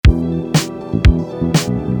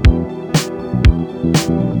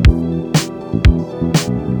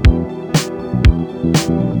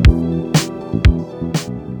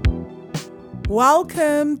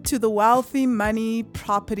Welcome to the Wealthy Money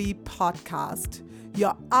Property Podcast,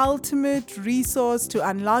 your ultimate resource to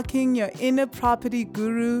unlocking your inner property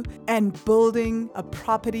guru and building a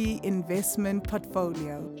property investment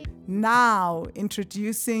portfolio. Now,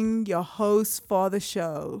 introducing your host for the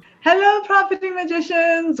show. Hello, Property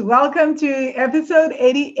Magicians. Welcome to episode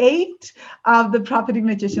 88 of the Property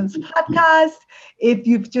Magicians podcast. If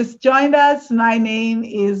you've just joined us, my name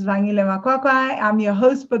is Vangile Makwakwa. I'm your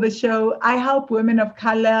host for the show. I help women of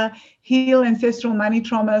color heal ancestral money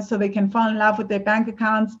trauma so they can fall in love with their bank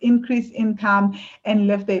accounts, increase income, and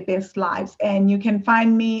live their best lives. And you can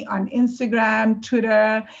find me on Instagram,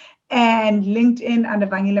 Twitter, and LinkedIn under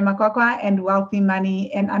Vangile Makwakwa, and Wealthy Money,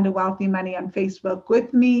 and under Wealthy Money on Facebook.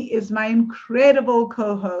 With me is my incredible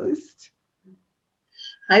co-host.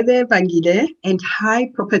 Hi there, Vangile, and hi,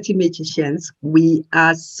 Property Magicians. We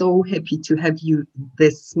are so happy to have you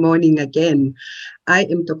this morning again. I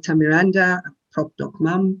am Dr. Miranda, Prop Doc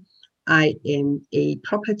Mom. I am a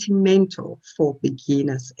property mentor for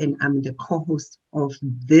beginners, and I'm the co-host of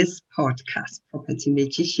this podcast, Property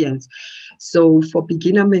Magicians. So for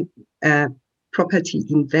beginner property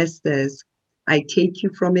investors, I take you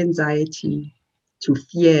from anxiety to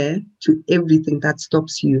fear to everything that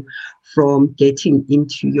stops you from getting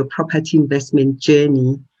into your property investment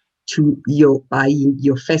journey, to your buying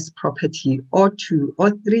your first property or two or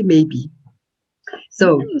three maybe.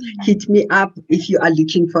 So hit me up if you are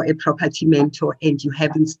looking for a property mentor and you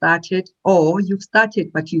haven't started, or you've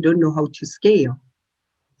started but you don't know how to scale.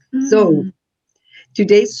 So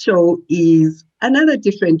today's show is another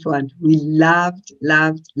different one. We loved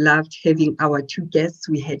having our two guests.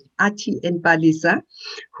 We had Ati and Palisa,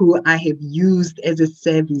 who I have used as a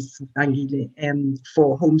service,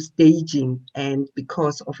 for home staging, and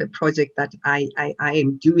because of a project that I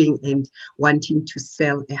am doing and wanting to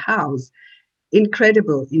sell a house.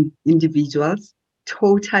 Incredible individuals,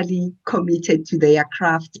 totally committed to their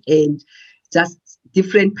craft and just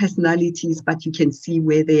different personalities, but you can see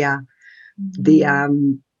where their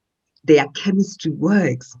chemistry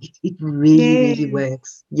works. It really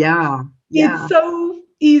works. Yeah. It's so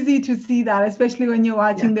easy to see that, especially when you're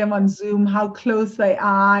watching them on Zoom, how close they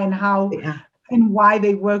are and and why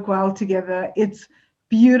they work well together. It's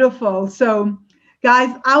beautiful. So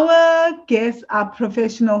guys, our guests are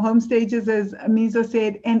professional home stagers, as Mizo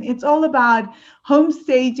said, and it's all about home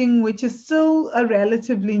staging, which is still a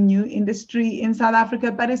relatively new industry in South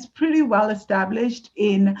Africa, but it's pretty well established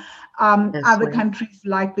in other countries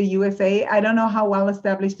like the USA. I don't know how well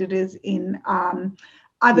established it is in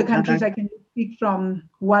other countries. I can speak from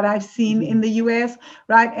what I've seen in the US,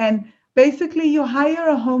 right? And basically, you hire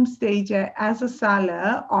a home stager as a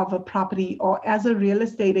seller of a property or as a real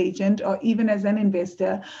estate agent or even as an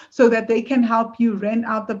investor so that they can help you rent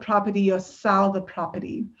out the property or sell the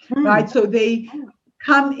property, right? So they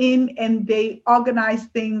come in and they organize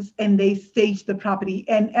things and they stage the property.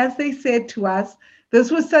 And as they said to us,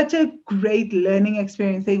 this was such a great learning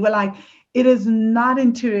experience. They were like, it is not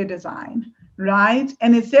interior design, right?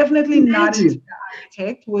 And it's definitely not interior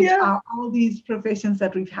architect, which are all these professions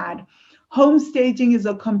that we've had. Home staging is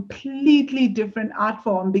a completely different art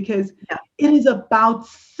form because it is about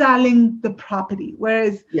selling the property.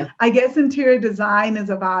 Whereas I guess interior design is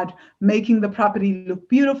about making the property look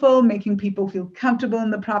beautiful, making people feel comfortable in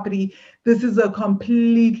the property. This is a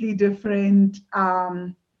completely different,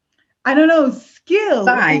 skill.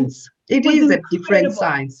 Science. It is a different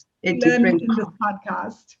science. A different in this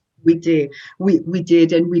podcast. We did,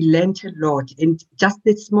 and we learned a lot, and just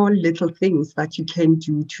the small little things that you can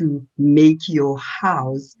do to make your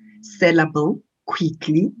house sellable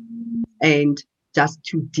quickly, and just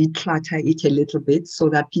to declutter it a little bit so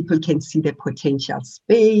that people can see the potential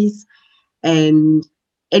space, and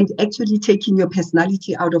actually taking your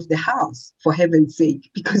personality out of the house, for heaven's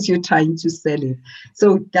sake, because you're trying to sell it.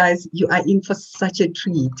 So guys, you are in for such a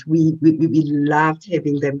treat. We loved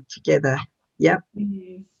having them together. Yeah.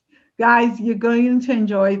 Yes. Guys, you're going to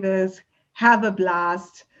enjoy this. Have a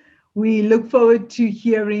blast. We look forward to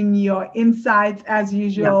hearing your insights as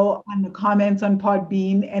usual on the comments on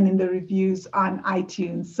Podbean and in the reviews on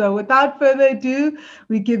iTunes. So without further ado,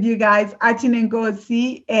 we give you guys Ati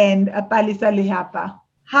Nenkosi and Palisa Lihapa.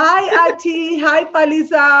 Hi, Ati. Hi,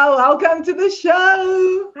 Palisa. Welcome to the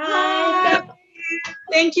show. Hi.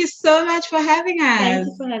 Thank you so much for having us. Thank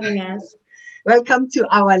you for having us. Welcome to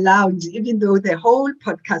our lounge, even though the whole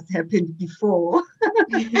podcast happened before.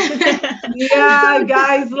 Yeah,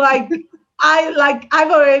 guys,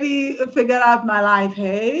 I've already figured out my life.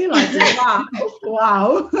 Hey,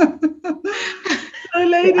 wow. So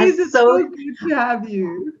ladies, it's so good to have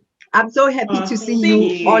you. I'm so happy to see you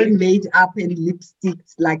thank you. all made up in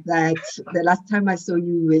lipsticks like that. The last time I saw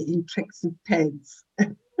you were in tracksuit pants.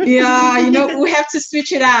 Yeah, we have to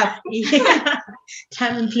switch it up. Yeah.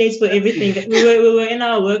 Time and place for everything. We were in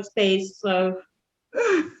our workspace, so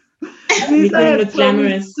we Lisa couldn't has look told me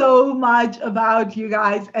glamorous. so much about you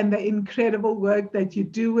guys and the incredible work that you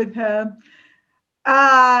do with her.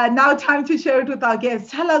 Now time to share it with our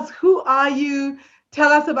guests. Tell us, who are you? Tell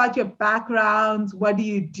us about your backgrounds. What do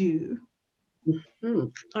you do?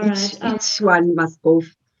 All right. Each one must go.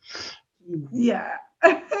 Yeah.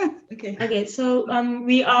 Okay, so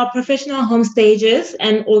we are professional home stagers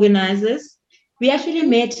and organizers. We actually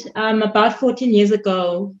met about 14 years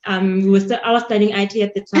ago. I was studying IT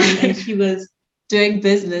at the time, and she was doing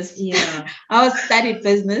business. Yeah. I studied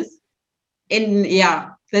business.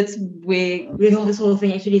 That's where this whole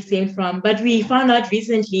thing actually stemmed from. But we found out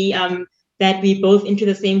recently that we both into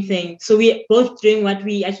the same thing. So we're both doing what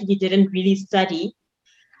we actually didn't really study.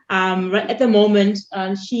 Right at the moment,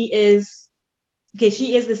 she is the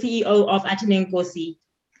CEO of Atene Nkosi,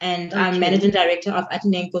 and I'm managing director of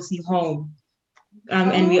Atene Nkosi Home.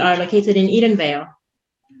 And we are located in Edenvale.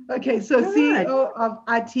 Okay, so CEO of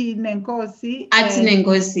Atene Nkosi. Atene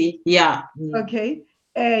Nkosi, yeah. Okay,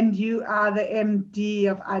 and you are the MD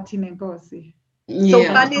of Atene Nkosi. So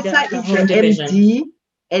Palesa is the MD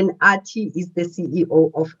and Ati is the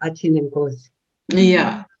CEO of Atene Nkosi.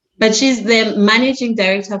 Yeah, but she's the managing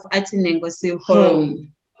director of Atene Nkosi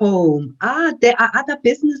Home. There are other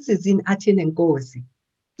businesses in Atene Nkosi.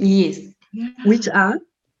 Yes. Yeah. Which are?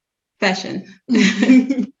 Fashion.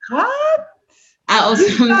 What? I also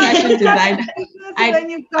am a fashion designer.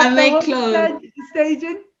 I make clothes.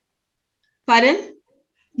 Staging? Pardon?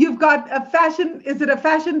 You've got a fashion, is it a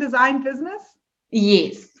fashion design business?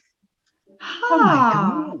 Yes. Oh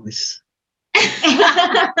my gosh.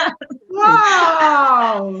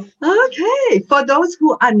 Wow. Okay. For those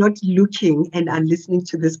who are not looking and are listening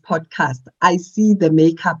to this podcast, I see the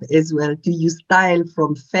makeup as well. Do you style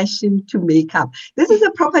from fashion to makeup? This is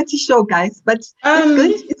a property show, guys, but it's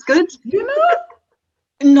good. It's good. You know?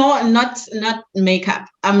 No, not makeup.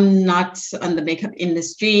 I'm not on the makeup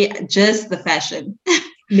industry, just the fashion.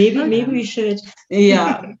 Maybe we should.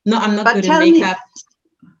 Yeah. No, I'm not good at makeup.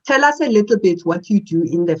 Tell us a little bit what you do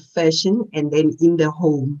in the fashion and then in the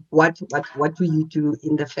home. What do you do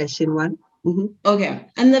in the fashion one? Mm-hmm. Okay.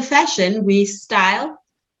 In the fashion, we style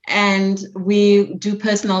and we do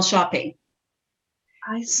personal shopping.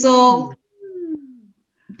 So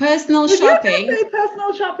personal shopping. You say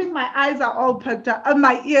personal shopping, my eyes are all perked up and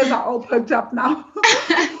my ears are all perked up now.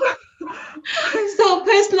 So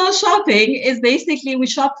personal shopping is basically we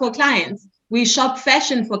shop for clients. We shop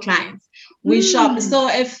fashion for clients. We shop. So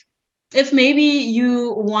if maybe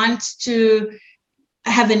you want to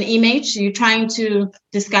have an image, you're trying to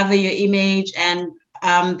discover your image, and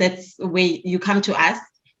that's where you come to us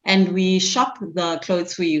and we shop the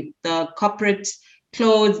clothes for you, the corporate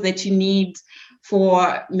clothes that you need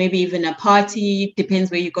for maybe even a party, depends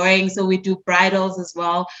where you're going. So we do bridals as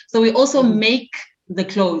well. So we also make the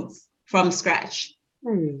clothes from scratch.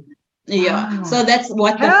 Yeah, so that's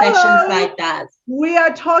what the fashion side does. We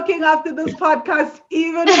are talking after this podcast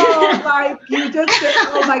even more. Like you just said,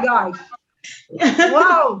 oh my gosh.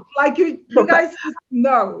 Wow, like you guys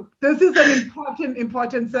know this is an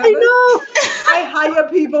important service. I know. I hire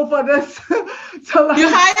people for this. So like, you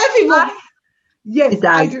hire people? Yes,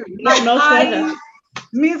 I do. Like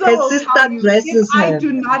I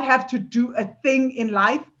do not have to do a thing in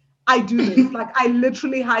life. I do this. Like I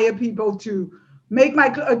literally hire people to make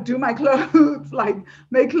do my clothes, like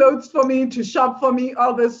make clothes for me, to shop for me,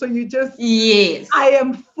 all this. So you just, yes, I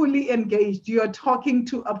am fully engaged. You're talking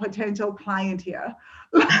to a potential client here.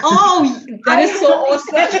 Oh, that is so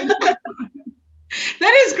awesome.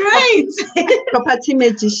 That is great. Property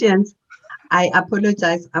magicians, I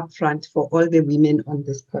apologize upfront for all the women on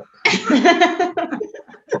this podcast.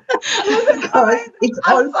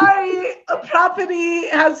 I'm sorry, a property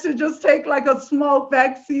has to just take like a small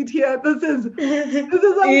back seat here. This is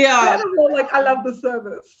incredible. Yeah. Like I love the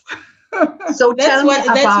service. So that's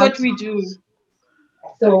what we do.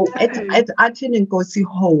 So at Atene Nkosi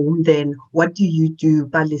Home, then what do you do,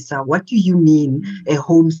 Palesa? What do you mean a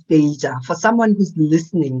home stager? For someone who's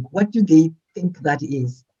listening, what do they think that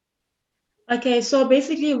is? Okay, so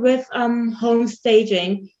basically with home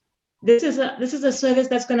staging, this is a service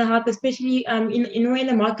that's going to help, especially in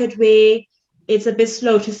a market where it's a bit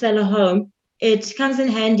slow to sell a home. It comes in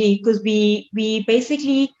handy because we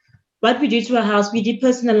basically, what we do to a house, we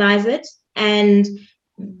depersonalize it and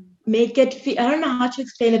make it. I don't know how to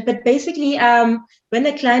explain it, but basically, when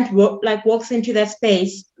the client walks into that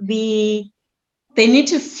space, we they need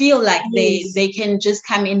to feel like Yes. they can just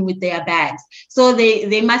come in with their bags. So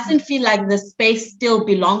they mustn't feel like the space still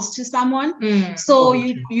belongs to someone. So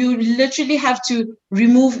you literally have to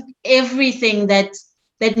remove everything that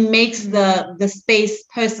makes the space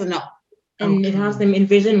personal. And it helps them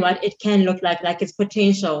envision what it can look like its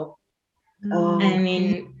potential. Oh, I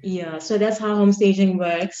mean, yeah. So that's how home staging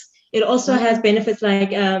works. It also has benefits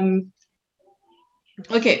like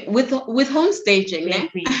okay, with home staging,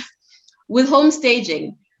 with home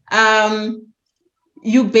staging,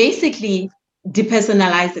 you basically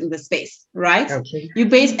depersonalizing the space, right? Okay.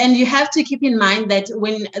 And you have to keep in mind that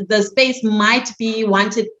when the space might be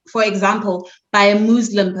wanted, for example, by a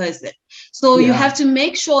Muslim person, so you have to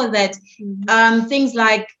make sure that things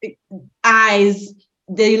like eyes,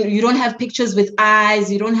 you don't have pictures with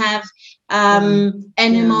eyes, you don't have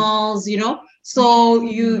animals, you know. So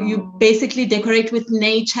you basically decorate with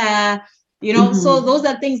nature, you know. So those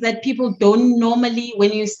are things that people don't normally,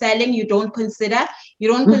 when you're selling, you don't consider. You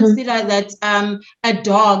don't consider that a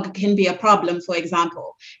dog can be a problem, for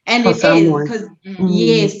example. And it is, because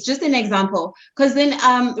yes, just an example. Because then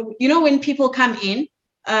you know, when people come in,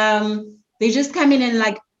 they just come in and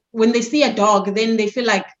like, when they see a dog, then they feel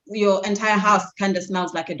like your entire house kind of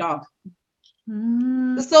smells like a dog.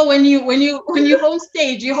 So when you home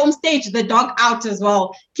stage, you home stage the dog out as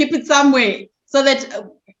well. Keep it somewhere so that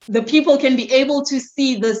the people can be able to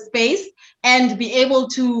see the space and be able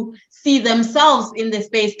to see themselves in the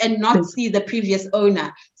space and not see the previous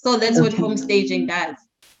owner. So that's what home staging does.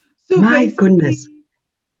 So my goodness.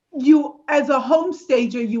 You, as a home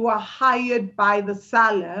stager, you are hired by the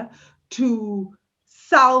seller to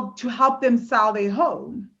help them sell their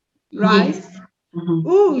home, right? Yes.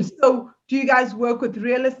 Ooh, so do you guys work with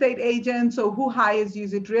real estate agents, or who hires you?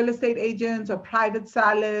 Is it real estate agents or private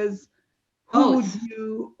sellers? Who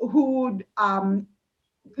would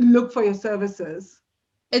look for your services?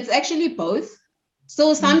 It's actually both.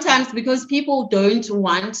 So sometimes, because people don't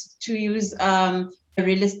want to use a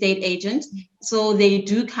real estate agent, so they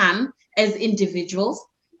do come as individuals.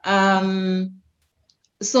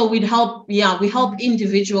 So we help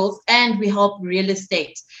individuals and we help real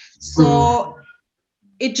estate. So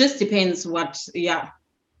it just depends what,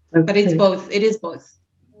 but it's both. It is both.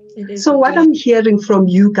 So what I'm hearing from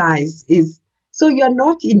you guys is, so you're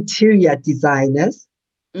not interior designers,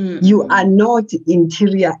 you are not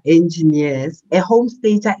interior engineers. A home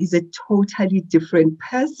stager is a totally different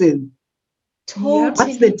person.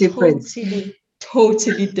 What's the difference?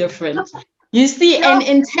 Totally different. You see, an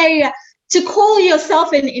interior, to call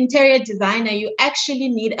yourself an interior designer, you actually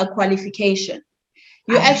need a qualification.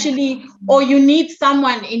 You actually, or you need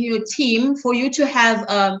someone in your team for you to have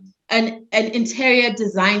an interior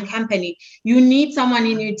design company. You need someone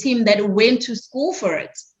in your team that went to school for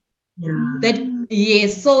it.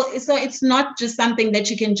 So it's not just something that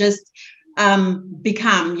you can just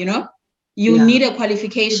become, you know. You need a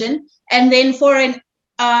qualification. And then for a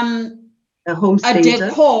home stager,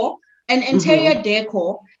 decor, an interior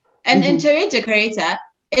decor, an interior decorator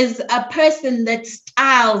is a person that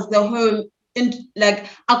styles the home in, like,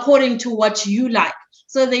 according to what you like.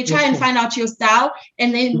 So they try and find out your style,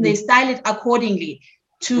 and then they style it accordingly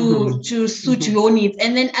to suit your needs.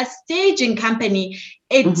 And then a staging company,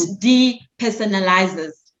 it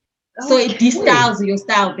depersonalizes. So it destyles your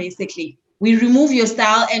style, basically. We remove your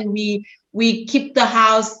style and we keep the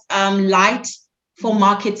house light for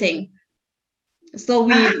marketing. So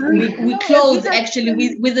we clothe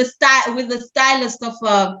actually with the stylist of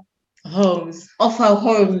a home.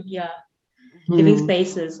 Living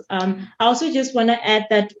spaces. I also just want to add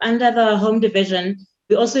that under the home division,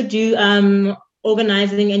 we also do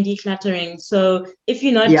organizing and decluttering. So if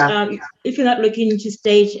you're not looking to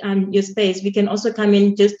stage your space, we can also come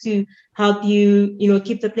in just to help you,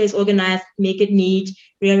 keep the place organized, make it neat,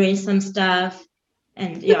 rearrange some stuff.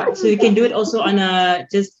 And so you can do it also on a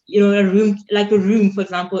room, like a room, for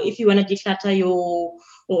example. If you want to declutter or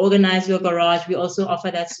organize your garage, we also offer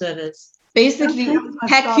that service. Basically,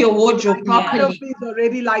 pack your wardrobe properly.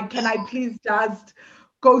 Already, like, can I please just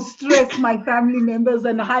go stress my family members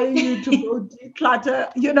and hire you to go declutter?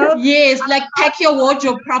 Yes, like pack your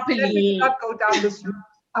wardrobe properly. Let me not go down this route.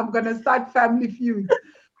 I'm gonna start family feuds.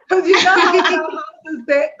 Because how houses,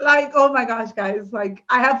 they, like, oh my gosh, guys, like,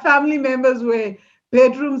 I have family members where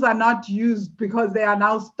bedrooms are not used because they are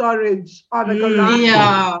now storage or the garage.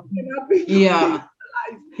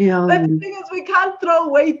 But the thing is, we can't throw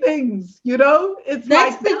away things, It's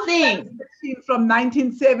that's like the thing. From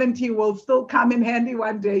 1970 will still come in handy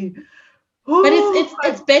one day. But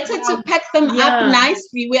it's better to pack them up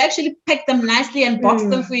nicely. We actually pack them nicely and box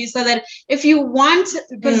them for you, so that if you want,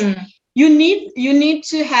 because you need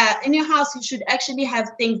to have in your house, you should actually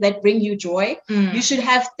have things that bring you joy. You should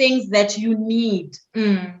have things that you need.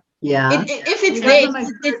 Yeah. If it's there,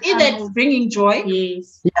 it's either it's bringing joy.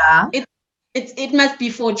 Yes. Yeah. It must be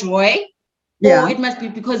for joy, Yeah. or it must be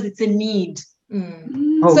because it's a need.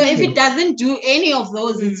 Okay. So if it doesn't do any of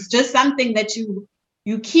those, it's just something that you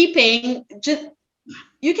keeping. Just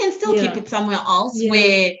you can still keep it somewhere else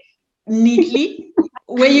where neatly,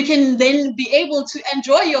 where you can then be able to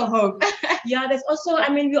enjoy your home. Yeah, there's also, I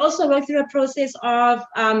mean, we also work through a process of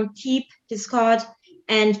keep, discard,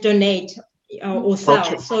 and donate or sell.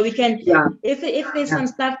 Okay. So we can, if there's some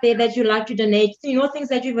stuff there that you like to donate, you know, things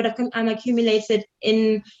that you would have accumulated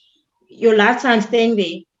in your lifetime staying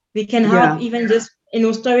there, we can help even just, you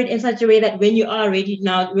know, store it in such a way that when you are ready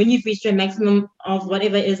now, when you've reached your maximum of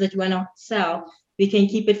whatever it is that you want to sell, we can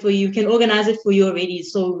keep it for you. We can organize it for you already.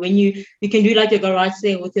 So when you can do like your garage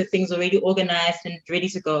sale with your things already organized and ready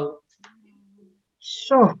to go.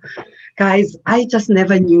 Sure. Guys, I just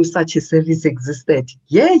never knew such a service existed.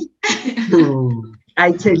 Yay!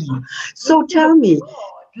 I tell you. So tell me.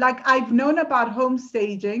 Like, I've known about home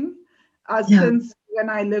staging since when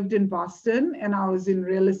I lived in Boston and I was in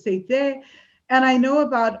real estate there. And I know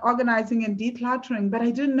about organizing and decluttering, but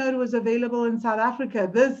I didn't know it was available in South Africa.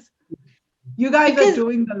 You guys are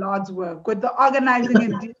doing the Lord's work with the organizing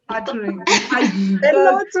and decluttering. The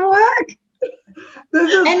Lord's work.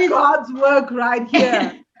 This is God's work right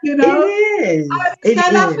here. You know,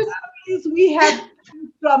 South Africa, we have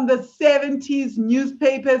from the 70s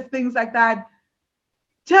newspapers, things like that.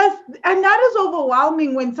 And that is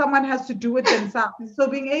overwhelming when someone has to do it themselves. So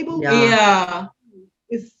being able to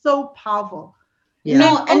is so powerful. Yeah.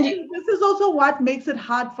 No, and this is also what makes it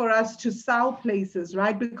hard for us to sell places,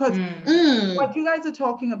 right? Because what you guys are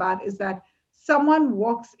talking about is that someone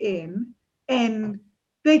walks in and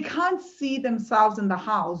they can't see themselves in the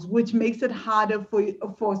house, which makes it harder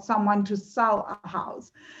for someone to sell a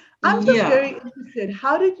house. I'm just very interested.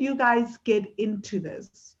 How did you guys get into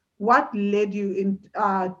this? What led you in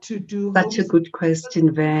to do? Such a good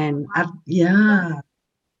question, Van.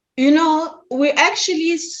 You know, we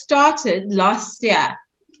actually started last year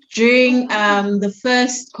during the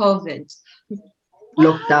first COVID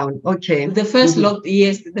lockdown. Okay. The first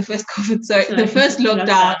the first COVID. The first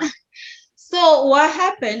lockdown. So what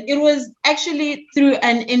happened? It was actually through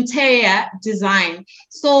an interior design.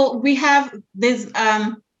 So we have there's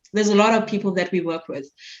a lot of people that we work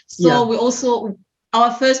with. So we also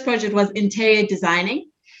our first project was interior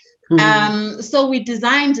designing. So we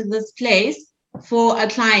designed this place for a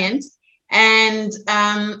client, and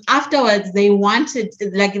afterwards they wanted to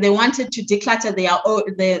declutter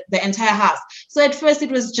the entire house. So at first it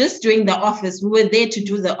was just doing the office. We were there to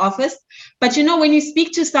do the office, but you know, when you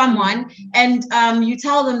speak to someone and you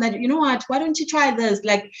tell them that, you know what, why don't you try this,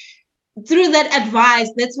 like through that advice,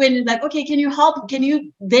 that's when it's like, okay, can you help? Can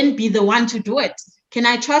you then be the one to do it? Can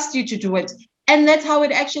I trust you to do it? And that's how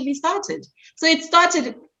it actually started. So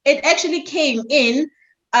it actually came in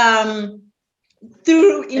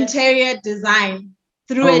through interior design,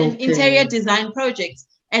 through an interior design project.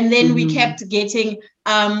 And then we kept getting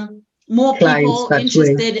more people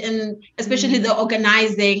interested in, especially the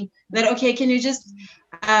organizing, that, okay, can you just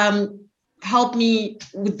help me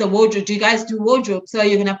with the wardrobe? Do you guys do wardrobe? So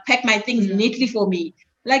you're going to pack my things neatly for me.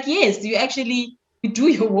 Like, yes, we do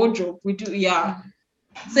your wardrobe. We do,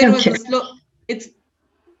 So it was a slow,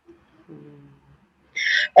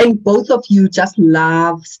 And both of you just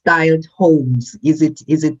love styled homes. Is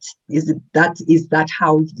that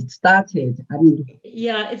how it started? I mean,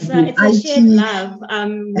 it's a shared love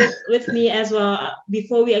with me as well.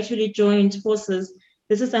 Before we actually joined forces,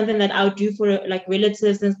 this is something that I would do for like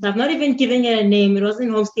relatives and stuff. Not even giving it a name. It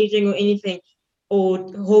wasn't home staging or anything, or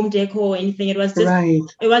home decor or anything. It was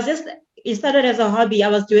just it started as a hobby. I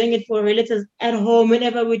was doing it for relatives at home.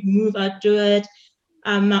 Whenever we'd move, I'd do it.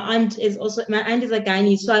 My aunt is a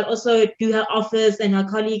gynae, so I also do her office and her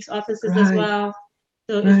colleagues' offices as well.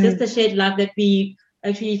 So it's just a shared love that we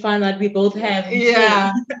actually found out we both have.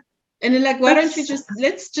 And then, like, why don't you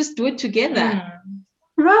let's just do it together?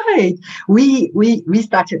 Right. We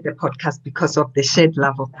started the podcast because of the shared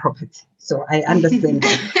love of property. So I understand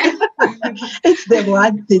that. It's the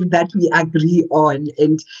one thing that we agree on,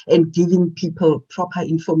 and giving people proper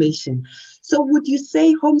information. So would you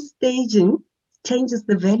say home staging changes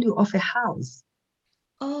the value of a house?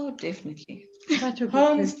 Oh, definitely.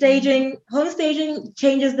 Home staging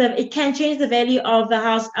changes it can change the value of the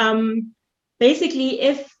house. Basically,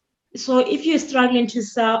 if you're struggling to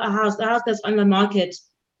sell a house that's on the market,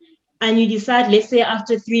 and you decide, let's say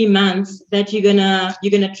after 3 months, that you're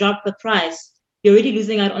gonna drop the price, you're already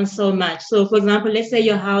losing out on so much. So for example, let's say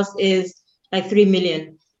your house is like 3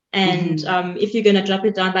 million. And if you're going to drop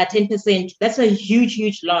it down by 10%, that's a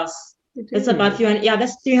huge loss. It's about 300,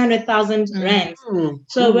 that's 300,000 rand.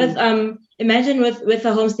 So with imagine with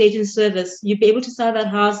a home staging service, you'd be able to sell that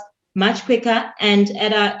house much quicker and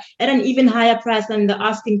at an even higher price than the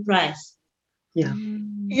asking price. Yeah.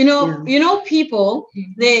 You know, people,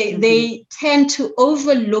 they tend to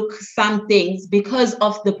overlook some things because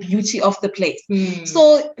of the beauty of the place.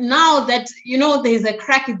 So now that, there's a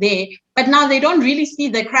crack there, but now they don't really see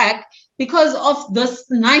the crack because of this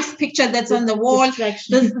nice picture that's on the wall.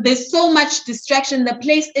 There's so much distraction. The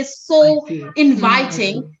place is so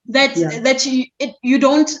inviting that you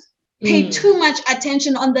don't pay too much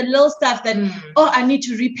attention on the little stuff that, I need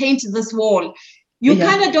to repaint this wall. You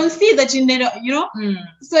kind of don't see that, so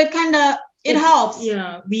it helps.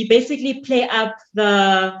 Yeah, we basically play up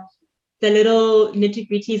the little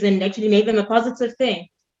nitty-gritties and actually make them a positive thing.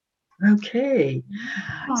 Okay.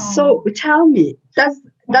 So tell me, does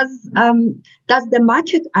the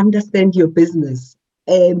market understand your business?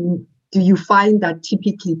 Do you find that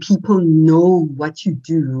typically people know what you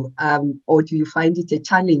do, or do you find it a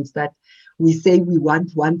challenge that we say we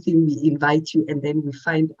want one thing, we invite you, and then we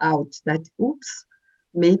find out that, oops,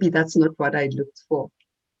 maybe that's not what I looked for?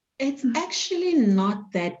 It's actually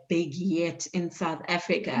not that big yet in South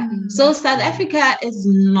Africa. So South Africa is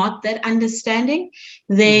not that understanding.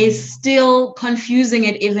 They're still confusing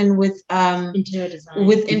it even with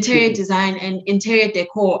interior design and interior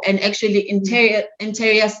decor and actually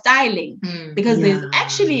interior styling, because there's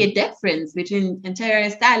actually a difference between interior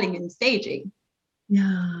styling and staging.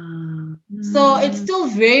 So it's still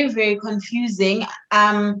very, very confusing.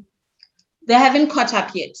 They haven't caught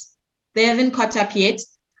up yet.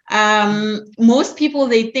 Most people,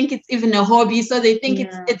 they think it's even a hobby, so they think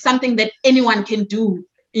it's something that anyone can do.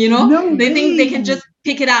 They think they can just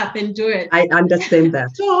pick it up and do it. I understand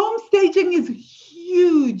that. So home staging is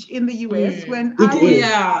huge in the US. When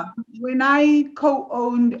I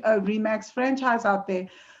co-owned a Remax franchise out there,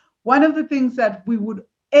 one of the things that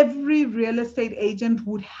every real estate agent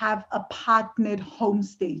would have a partnered home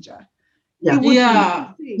stager. It would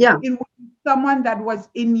be someone that was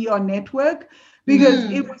in your network, because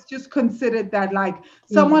it was just considered that like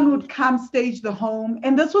someone would come stage the home.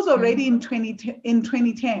 And this was already in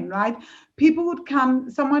 2010, right? People would come,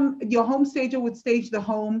 your home stager would stage the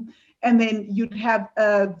home, and then you'd have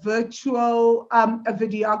a virtual, a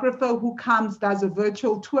videographer who comes, does a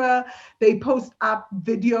virtual tour. They post up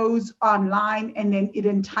videos online, and then it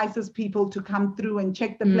entices people to come through and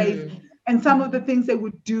check the place. And some of the things they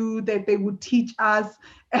would do, that they would teach us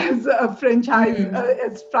as a franchise,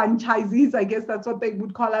 as franchisees, I guess that's what they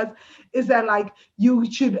would call us, is that like you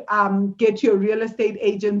should get your real estate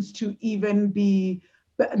agents to even be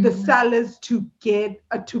the sellers to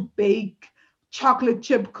bake chocolate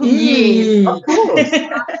chip cookies, of course,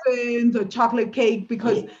 muffins or chocolate cake,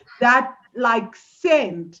 because that like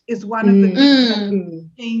scent is one of the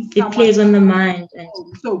things it plays on the mind.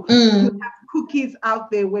 So you have cookies out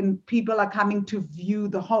there when people are coming to view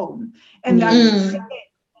the home, and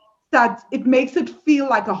that it makes it feel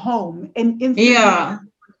like a home, and instantly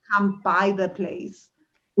come by the place.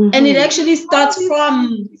 And it actually starts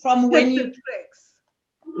from when you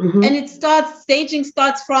and staging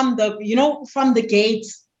starts from the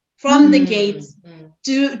gates,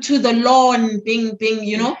 to the lawn being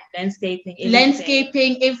landscaping,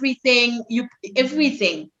 everything.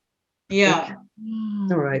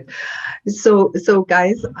 All right. So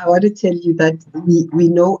guys, I want to tell you that we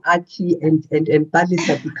know Archie and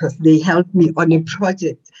Balisa because they helped me on a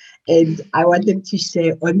project, and I want them to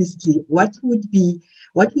share honestly what would you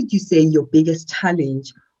say your biggest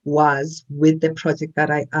challenge was with the project that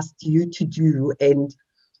I asked you to do, and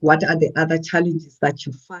what are the other challenges that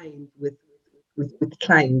you find with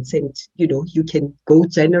clients? And you can go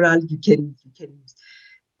general, you can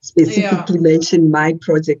specifically mention my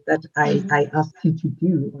project that I asked you to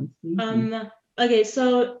do. Okay,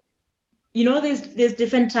 so there's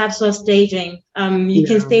different types of staging. You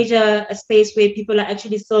can stage a space where people are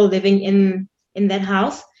actually still living in that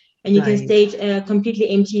house, and you can stage a completely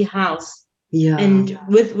empty house. And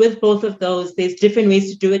with both of those, there's different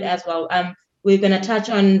ways to do it as well. We're going to touch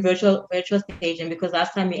on virtual staging because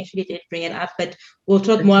last time we actually did bring it up, but we'll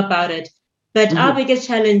talk more about it. But our biggest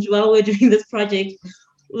challenge while we're doing this project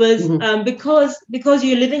was because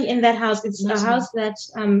you're living in that house. It's a house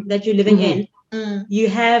that you're living in. You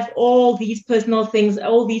have all these personal things,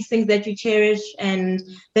 all these things that you cherish and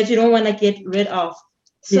that you don't want to get rid of.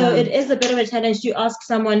 So it is a bit of a challenge to ask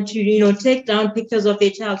someone to, take down pictures of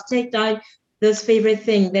their child, take down this favorite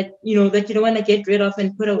thing that you don't want to get rid of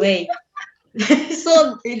and put away.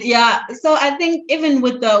 So yeah, so I think even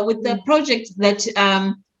with the project that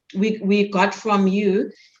we got from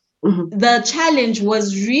you, the challenge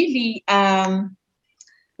was really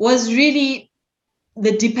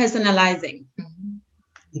the depersonalizing.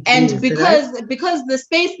 And because the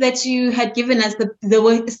space that you had given us, there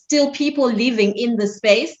were still people living in the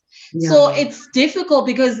space. So it's difficult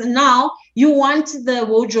because now you want the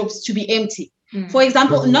wardrobes to be empty. For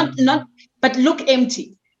example, not but look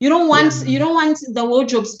empty. You don't want the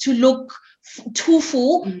wardrobes to look too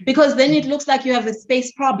full, because then it looks like you have a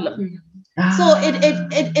space problem. So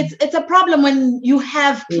it's a problem when you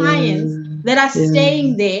have clients that are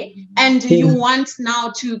staying there, and you want now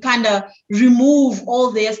to kind of remove all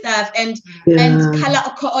their stuff and color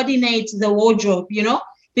coordinate the wardrobe,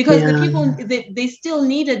 because the people they still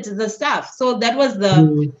needed the stuff. So that was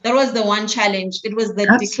the one challenge. It was the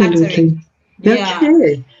decluttering.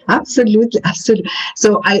 Okay, absolutely.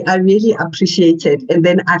 So I really appreciate it. And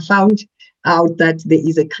then I found out that there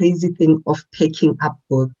is a crazy thing of picking up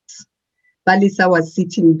books. Balisa was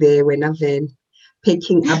sitting there when I've been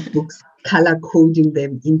picking up books, color coding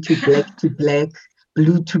them into black to black,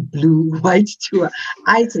 blue to blue, white to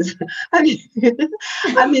I'm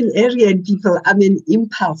an Aryan people. I'm an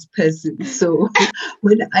impulse person. So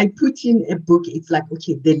when I put in a book, it's like,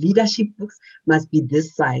 okay, the leadership books must be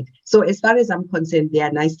this side. So as far as I'm concerned, they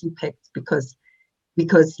are nicely packed because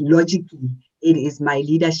logically it is my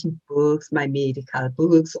leadership books, my medical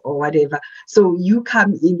books, or whatever. So you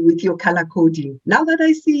come in with your color coding. Now that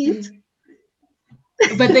I see it.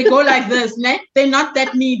 But they go like this, ne? They're not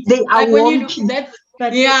that neat. They are like wonky.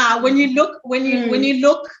 When you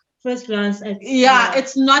look first glance,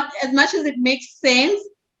 it's not as much as it makes sense,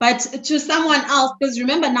 but to someone else, because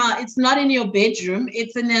remember now it's not in your bedroom,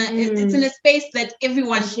 it's in a space that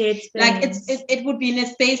everyone shares. Like it would be in a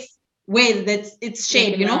space where it's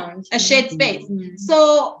shared, a shared space.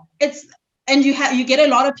 So you get a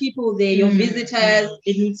lot of people there, your visitors.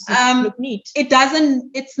 It needs to look neat.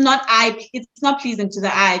 It's not pleasing to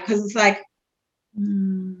the eye, because it's like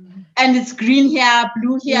and it's green here,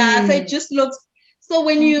 blue here. So it just looks. So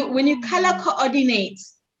when you color coordinate,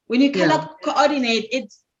 it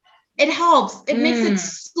helps. It makes it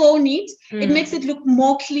so neat. It makes it look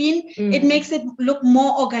more clean. It makes it look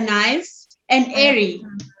more organized and airy.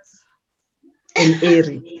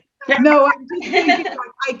 No, I'm just thinking, like,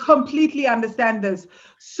 I completely understand this.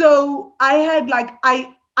 So I had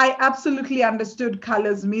I absolutely understood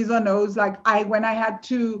colors. Mizo knows, when I had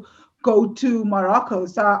to go to Morocco,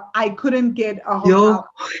 so I couldn't get a hotel,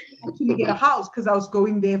 actually get a house, because I was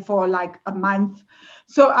going there for like a month.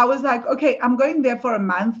 So I was like, okay, I'm going there for a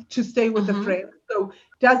month to stay with a friend. So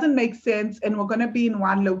doesn't make sense, and we're gonna be in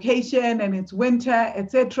one location, and it's winter,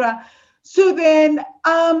 etc. So then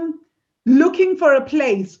looking for a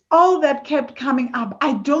place, all that kept coming up.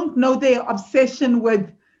 I don't know their obsession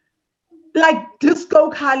with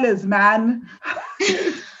disco colors, man.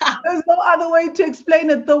 There's no other way to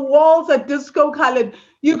explain it. The walls are disco colored.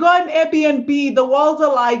 You go on Airbnb, the walls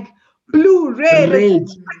are like blue, red.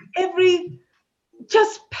 Every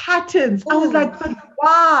just patterns. I was like, but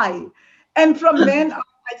why? And from then on,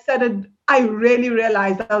 I really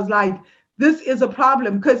realized, I was like, this is a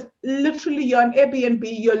problem, because literally you're on Airbnb,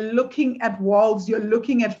 you're looking at walls, you're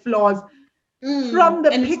looking at floors. From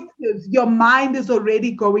the pictures, your mind is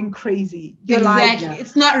already going crazy. You're exactly.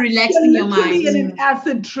 It's not relaxing your mind. You're literally in an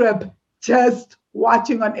acid trip just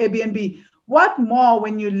watching on Airbnb. What more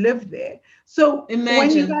when you live there? So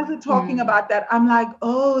when you guys are talking about that, I'm like,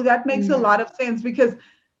 oh, that makes a lot of sense, because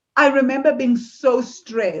I remember being so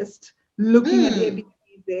stressed looking at Airbnb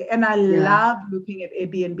there, and I love looking at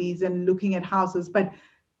Airbnbs and looking at houses, but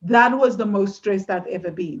that was the most stressed I've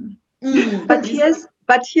ever been. But here's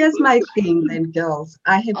my thing then, girls.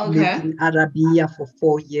 I have lived in Arabia for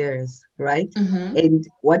 4 years, right? And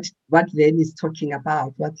what Len is talking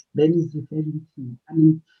about, what Len is referring to, I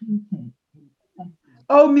mean,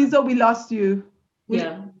 oh, Mizo, we lost you.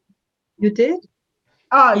 Yeah. You did?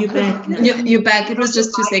 Oh, you're back. You're back. It was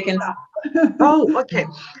just 2 seconds. Oh, okay.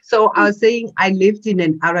 So I was saying I lived in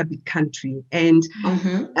an Arabic country, and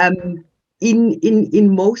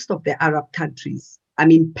in most of the Arab countries, I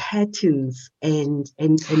mean, patterns and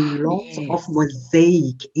lots of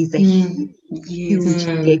mosaic is a huge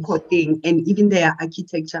decor thing, and even their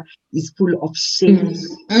architecture is full of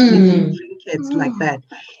shapes, little trinkets like that.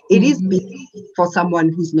 It is busy for someone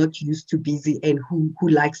who's not used to busy and who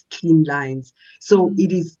likes clean lines. So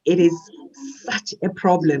it is such a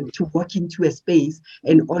problem to walk into a space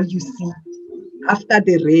and all you see after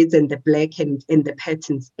the reds and the black and the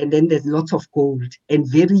patterns, and then there's lots of gold and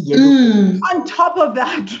very yellow. On top of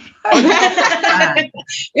that.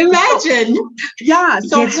 Imagine.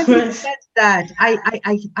 So having said that,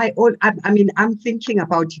 I mean, I'm thinking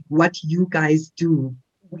about what you guys do.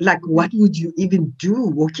 Like, what would you even do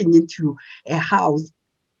walking into a house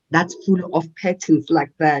that's full of patterns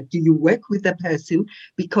like that? Do you work with the person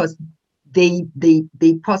because they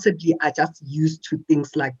possibly are just used to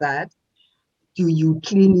things like that? Do you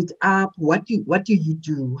clean it up? What do you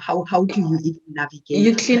do? How do you even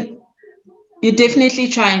navigate? You definitely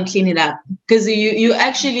try and clean it up, because you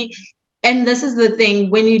actually, and this is the thing,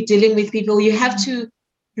 when you're dealing with people, you have to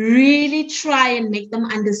really try and make them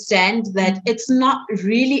understand that it's not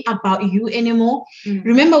really about you anymore.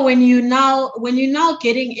 Remember, when you're now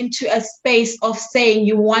getting into a space of saying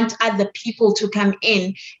you want other people to come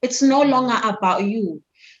in, it's no longer about you.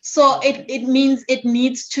 So it means it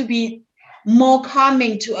needs to be more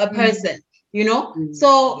calming to a person, you know.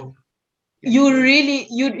 So you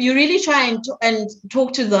really try and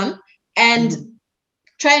talk to them and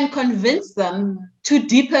try and convince them to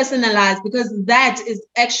depersonalize, because that is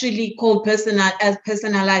actually called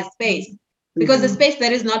personalized space. Because the space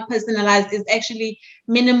that is not personalized is actually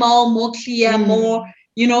minimal, more clear, more,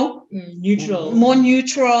 you know, more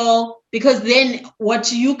neutral, because then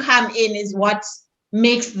what you come in is what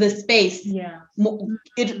makes the space.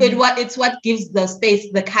 It's what gives the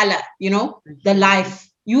space the color, you know, the life.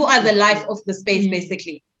 You are the life of the space,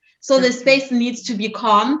 basically. So the space needs to be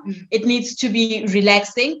calm. It needs to be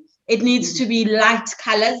relaxing. It needs to be light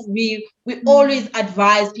colors. We always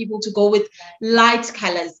advise people to go with light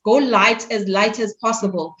colors. Go light as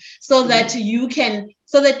possible, so that you can,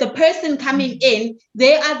 so that the person coming in,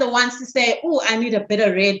 they are the ones to say, oh, I need a bit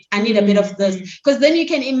of red. I need a bit of this. Because then you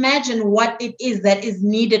can imagine what it is that is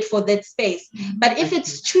needed for that space. But if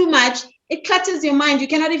it's too much, it clutters your mind. You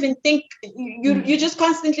cannot even think. You're just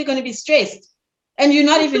constantly going to be stressed. And you're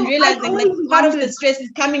not even realizing that part of the stress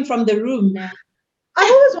is coming from the room. I've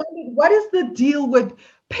always wondered, what is the deal with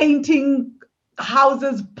painting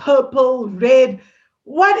houses purple, red?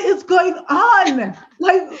 What is going on?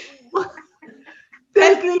 Like,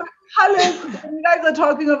 seriously, like colors, when you guys are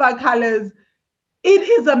talking about colors, it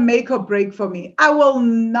is a make or break for me. I will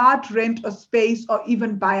not rent a space or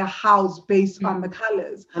even buy a house based on the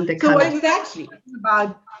colors. So what you're talking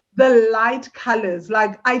about, the light colors,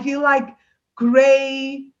 like I feel like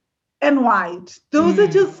gray and white, those are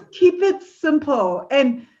just, keep it simple.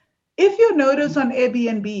 And if you notice on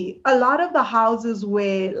Airbnb, a lot of the houses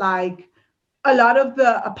where, like, a lot of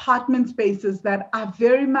the apartment spaces that are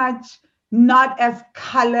very much not as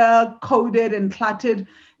color coded and cluttered,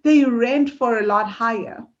 they rent for a lot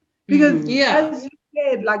higher, because as you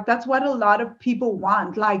said, like, that's what a lot of people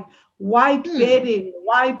want, like white bedding,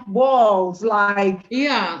 white walls, like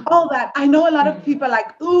all that. I know a lot of people are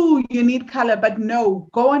like, ooh, you need color, but no,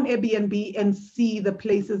 go on Airbnb and see the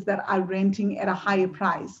places that are renting at a higher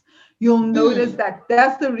price. You'll notice that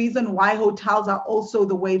that's the reason why hotels are also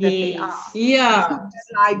the way that they are.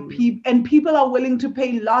 Like people are willing to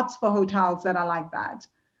pay lots for hotels that are like that,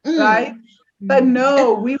 right? But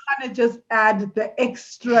no, we want to just add the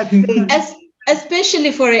extra thing.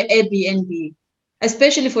 Especially for an Airbnb.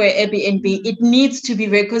 It needs to be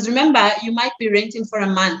very, because remember, you might be renting for a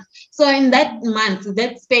month. So in that month,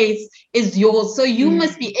 that space is yours. So you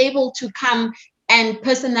must be able to come and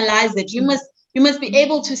personalize it. You must be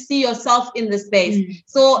able to see yourself in the space.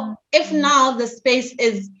 So if now the space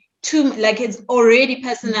is too, like, it's already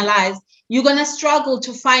personalized, you're gonna struggle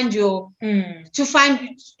to find you know,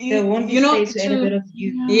 space to add a bit of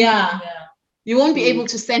you. You won't be able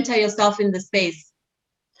to center yourself in the space.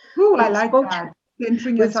 Ooh, I like that.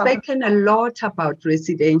 We've spoken a lot about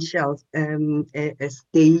residential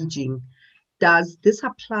staging. Does this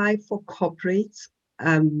apply for corporates?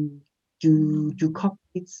 Do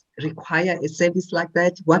corporates require a service like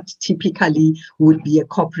that? What typically would be a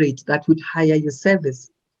corporate that would hire your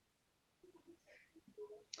service?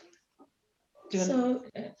 So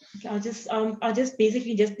I'll just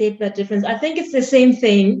basically just state the difference. I think it's the same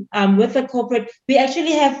thing with the corporate. We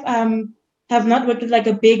actually have not worked with like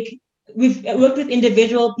a big. We've worked with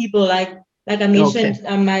individual people, like I mentioned,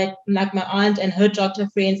 my aunt and her doctor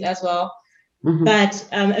friends as well. But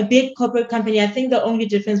a big corporate company, I think the only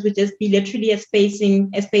difference would just be literally a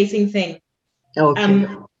spacing thing.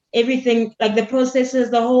 Everything, like the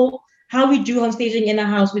processes, the whole how we do home staging in a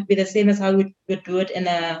house would be the same as how we would do it in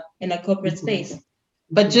a corporate space.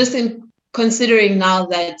 But just in considering now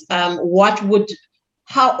that what would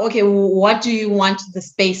what do you want the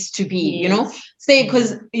space to be? Yes. You know, say,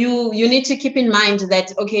 because you need to keep in mind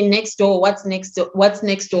that, okay, next door, what's next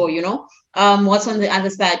door, you know, what's on the other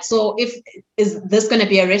side. So is this going to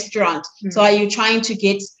be a restaurant? So are you trying to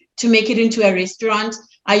make it into a restaurant?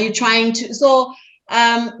 Are you trying to, so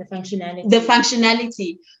the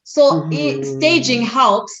functionality. So staging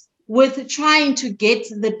helps with trying to get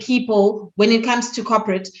the people, when it comes to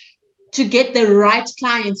corporate, to get the right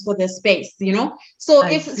clients for the space, you know. So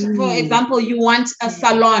if, for example, you want a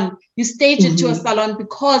salon, you stage it to a salon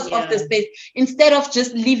because of the space, instead of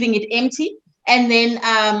just leaving it empty and then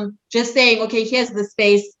just saying, okay, here's the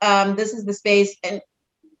space, this is the space, and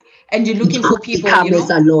you're looking for people, you know. A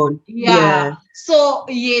salon. So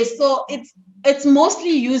so it's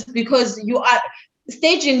mostly used because you are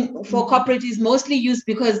staging for corporate is mostly used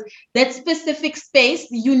because that specific space,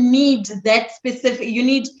 you need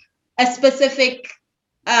a specific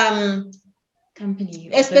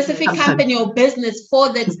company or business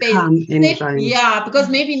for that space. Because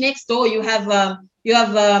maybe next door you have a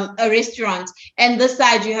restaurant, and this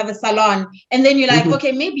side you have a salon, and then you're like,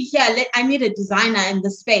 okay, maybe here I need a designer in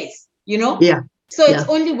the space, you know. So it's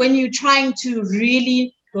only when you're trying to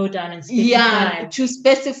really go down and specify. To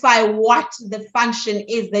specify what the function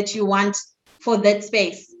is that you want for that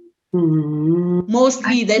space.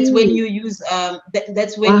 Mostly that's when you use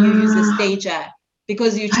that's when you use a stager,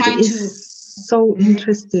 because you're trying to. So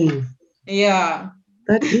interesting.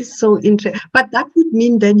 That is so interesting. But that would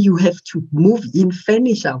mean then you have to move in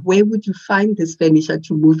furniture. Where would you find this furniture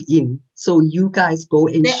to move in? So you guys go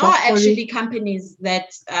and there shop are actually companies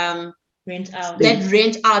that rent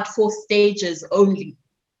out for stages only.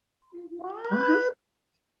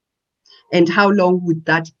 And how long would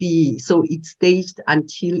that be? So it's staged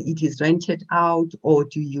until it is rented out, or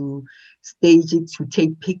do you stage it to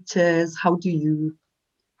take pictures?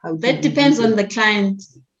 That depends on the client.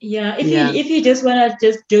 If you just want to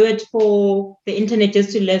just do it for the internet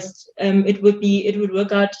just to list, it would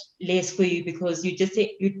work out less for you, because you just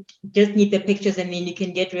need the pictures, and then you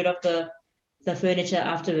can get rid of the furniture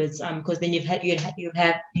afterwards, because then you've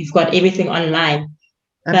got everything online.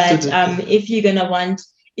 Absolutely. But if you're gonna want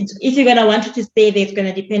it to stay there, it's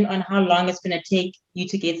gonna depend on how long it's gonna take you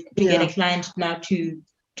to get a client now to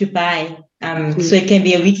buy. So it can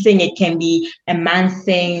be a week thing, it can be a month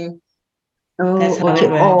thing.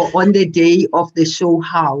 Or on the day of the show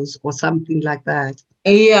house or something like that.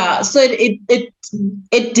 So it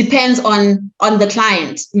depends on the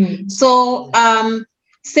client. So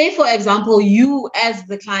say, for example, you as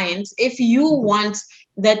the client, if you want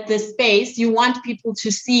that the space, you want people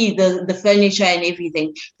to see the furniture and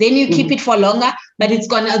everything, then you keep it for longer, but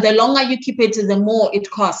the longer you keep it, the more it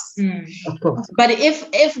costs. Of course. But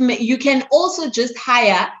if you can also just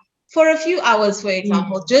hire for a few hours, for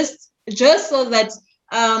example, just so that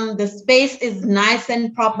the space is nice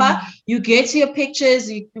and proper, you get your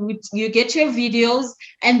pictures, you get your videos,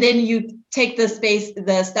 and then you take the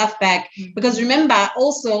stuff back. Because remember,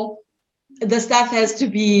 also the stuff has to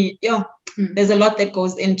be, there's a lot that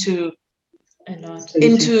goes into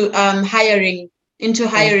hiring,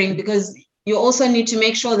 because you also need to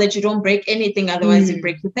make sure that you don't break anything, otherwise you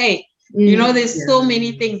break your pay. You know, there's so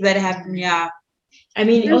many things that happen. I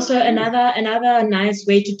mean, also another nice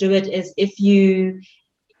way to do it is if you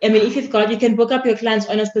can book up your clients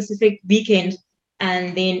on a specific weekend,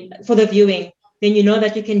 and then for the viewing, then you know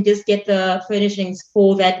that you can just get the furnishings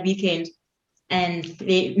for that weekend. And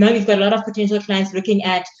now you've got a lot of potential clients looking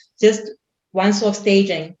at just one soft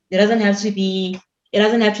staging. It doesn't have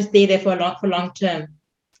to stay there for long term.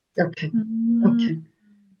 Okay.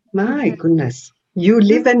 My goodness. You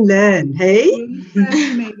live and learn, hey?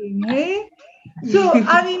 Fascinating, hey? So,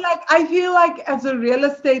 I mean, I feel like as a real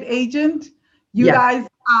estate agent, you guys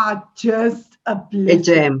are just a blessing. A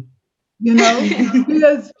gem. You know,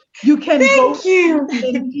 because you can because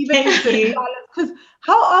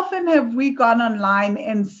how often have we gone online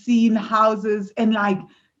and seen houses and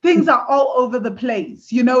things are all over the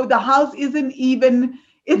place? You know, the house isn't even,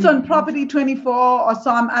 it's on Property 24 or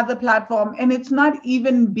some other platform, and it's not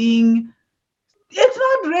really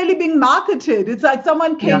being marketed. It's like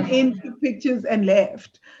someone came in, took pictures and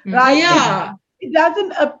left, right? It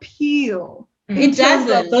doesn't appeal. It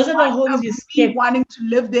doesn't. Those are the homes you skip. Wanting to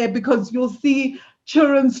live there, because you'll see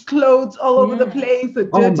children's clothes all over the place.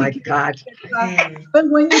 Oh my God. But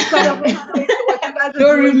when you start what you guys are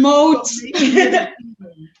doing, remote.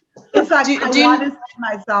 It's like, I want to see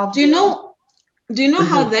myself. Do you know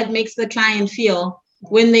how that makes the client feel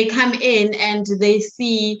when they come in and they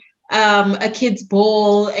see a kid's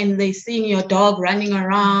ball, and they seeing your dog running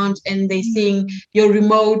around, and they seeing your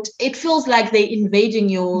remote? It feels like they're invading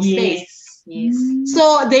your space. Yes.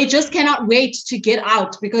 So they just cannot wait to get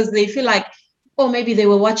out because they feel like, oh, maybe they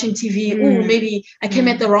were watching TV. Oh, maybe I came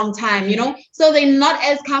at the wrong time, you know? So they're not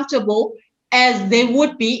as comfortable as they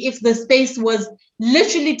would be if the space was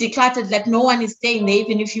literally decluttered, like no one is staying there,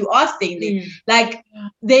 even if you are staying there. Like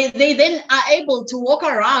they then are able to walk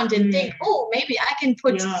around and think, oh, maybe I can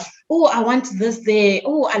put, oh, I want this there.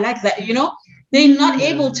 Oh, I like that, you know? They're not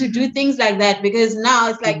able to do things like that because now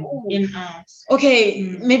it's like, oh,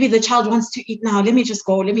 okay, maybe the child wants to eat now. Let me just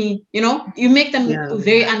go. Let me, you know, you make them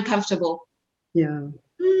very uncomfortable. Yeah.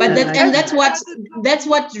 But that's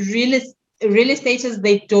what real estaters,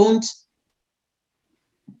 they don't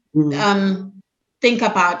think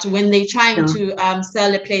about when they're trying to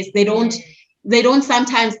sell a place. They don't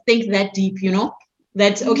sometimes think that deep, you know,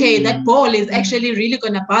 that okay, that ball is actually really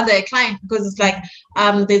gonna bother a client because it's like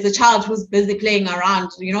there's a child who's busy playing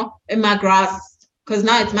around, you know, in my grass, because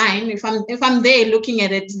now it's mine. If I'm there looking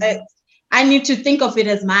at it, I need to think of it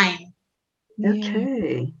as mine.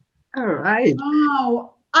 Okay. All right.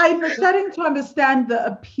 Wow. I'm starting to understand the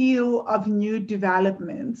appeal of new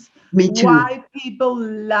developments. Me too. Why people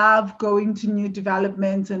love going to new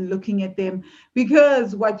developments and looking at them,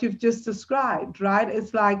 because what you've just described, right?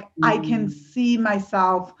 It's like I can see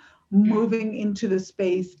myself moving into the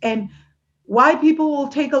space, and why people will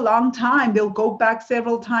take a long time. They'll go back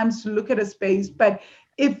several times to look at a space, but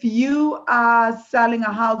if you are selling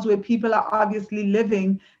a house where people are obviously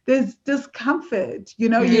living, there's discomfort, you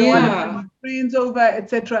know, you want to bring friends over,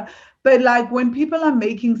 etc. But like when people are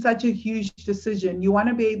making such a huge decision, you want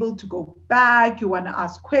to be able to go back, you want to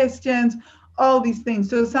ask questions, all these things.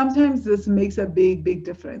 So sometimes this makes a big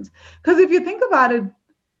difference. Because if you think about it,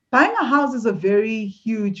 buying a house is a very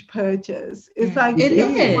huge purchase. It's like it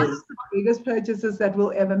is one of the biggest purchases that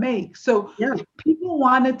we'll ever make. So people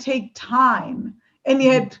want to take time. And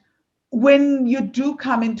yet, when you do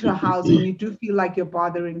come into a house and you do feel like you're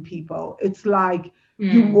bothering people, it's like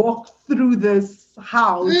you walk through this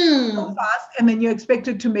house so fast and then you're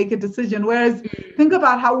expected to make a decision. Whereas think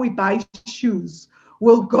about how we buy shoes.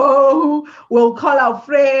 We'll go, we'll call our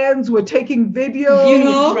friends, we're taking videos, you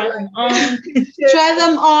know, try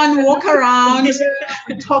them on, walk around,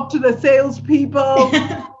 talk to the salespeople.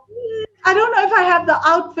 I don't know if I have the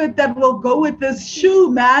outfit that will go with this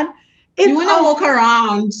shoe, man. You want to walk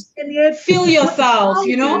around, and yet feel yourself,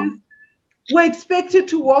 you know? We're expected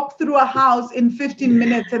to walk through a house in 15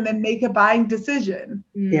 minutes and then make a buying decision,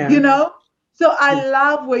 you know? So I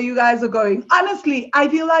love where you guys are going. Honestly, I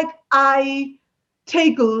feel like I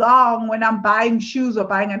take long when I'm buying shoes or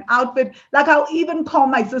buying an outfit. Like I'll even call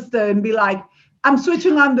my sister and be like, I'm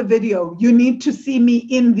switching on the video. You need to see me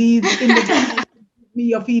in these, give me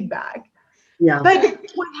your feedback. Yeah. But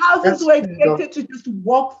with houses, we're expected to just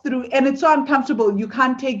walk through, and it's so uncomfortable. You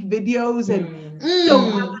can't take videos and show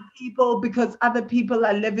other people because other people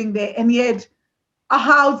are living there. And yet a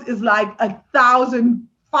house is like 1,000,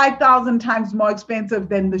 5,000 times more expensive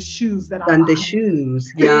than the shoes that than the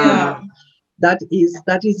shoes. Yeah. That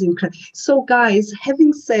is incredible. So guys,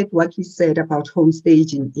 having said what we said about home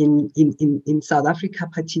staging in South Africa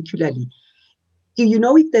particularly, do you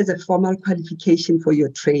know if there's a formal qualification for your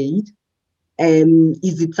trade?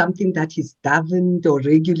 Is it something that is governed or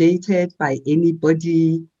regulated by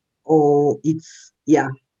anybody, or is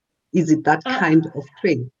it that kind of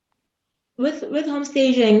trade? With home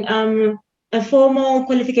staging, a formal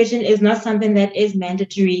qualification is not something that is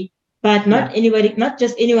mandatory, but not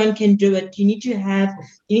just anyone can do it. You need to have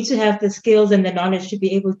the skills and the knowledge to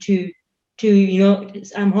be able to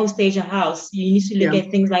home stage a house. You need to look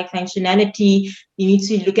at things like functionality. You need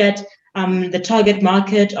to look at the target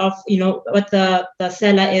market of what the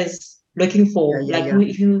seller is looking for,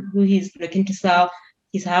 who he's looking to sell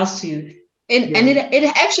his house to. And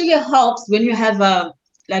it actually helps when you have a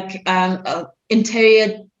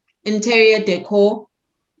interior decor,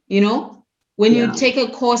 you know. When you take a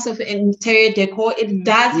course of interior decor, it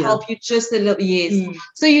does help you just a little.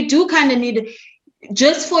 So you do kind of need,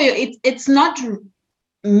 just for your, it's not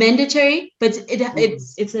mandatory, but it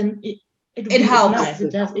helps. Nice.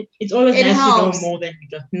 It does. It's always nice helps. To know more than you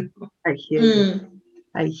don't know. I hear you.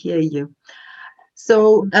 I hear you.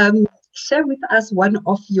 So share with us one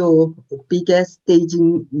of your biggest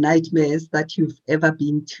staging nightmares that you've ever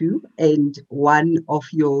been to, and one of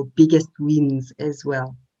your biggest wins as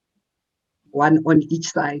well. One on each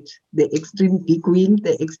side, the extreme big win,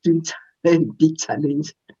 the extreme big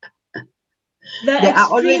challenge. There are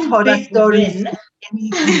always horror stories.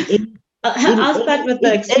 I'll start with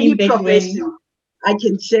the extreme big win. I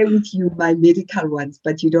can share with you my medical ones,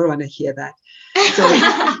 but you don't want to hear that. So,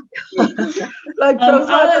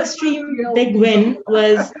 our extreme big win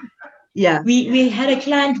was Yeah. We had a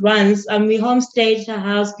client once, we homestaged her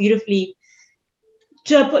house beautifully.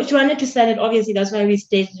 She wanted to sell it, obviously, that's why we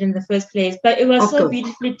staged it in the first place. But it was so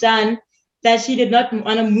beautifully done that she did not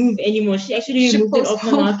want to move anymore. She actually moved it off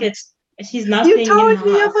the market. She's not You staying told in her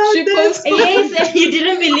me house. about this. Yes, you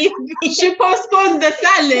didn't believe me. She postponed the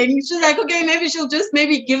selling. She's like, okay, maybe she'll just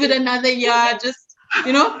maybe give it another year, just,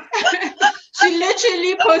 you know. She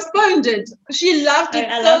literally postponed it. She loved it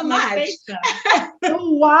so much.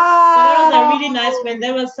 Oh, wow. So that was a really nice when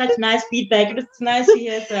there was such nice feedback. It was nice to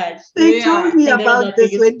hear such. They told me about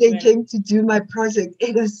this when they came to do my project.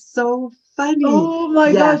 It was so funny. Oh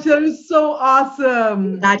my gosh, that is so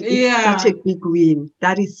awesome. That is such a big win.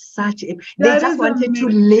 That is such a... They just wanted to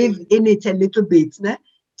live in it a little bit, né?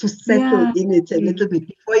 To settle in it a little bit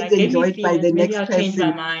before it's enjoyed by the next person. Change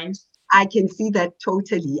my mind. I can see that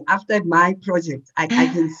totally. After my project, I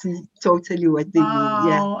can see totally what they mean.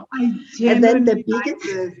 Yeah. I genuinely like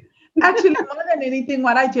this. Actually, more than anything,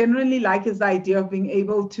 what I generally like is the idea of being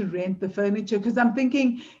able to rent the furniture, because I'm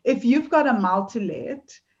thinking if you've got a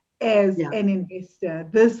multi-let as an investor,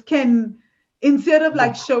 this can, instead of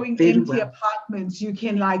like showing empty apartments, you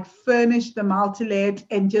can like furnish the multi-let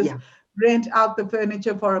and just rent out the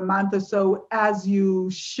furniture for a month or so as you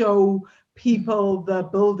show people the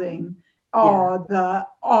building or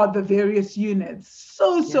the various units.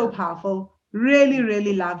 So powerful.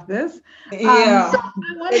 Really love this. So I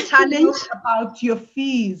want to know about your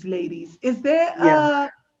fees, ladies. Is there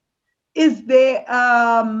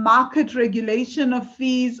a market regulation of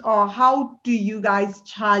fees, or how do you guys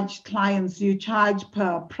charge clients? Do you charge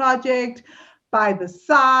per project, by the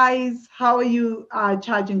size? How are you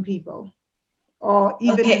charging people? Or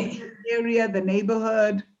even in the area, the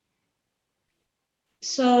neighborhood?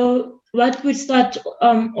 So what we start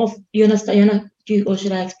off, or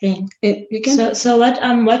should I explain? You can. So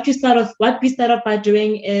what we start off by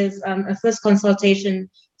doing is a first consultation.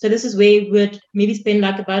 So this is where we would maybe spend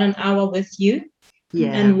like about an hour with you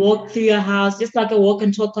and walk through your house, just like a walk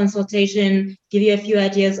and talk consultation, give you a few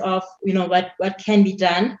ideas of what can be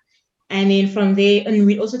done. And then from there, and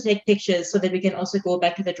we also take pictures so that we can also go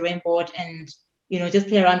back to the drawing board and just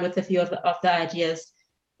play around with a few of the ideas.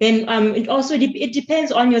 Then it also it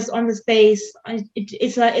depends on the space.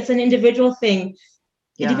 It's an individual thing.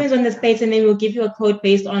 It depends on the space, and then we'll give you a quote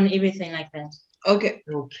based on everything like that. Okay.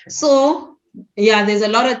 So there's a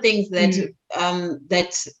lot of things that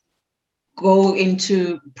that go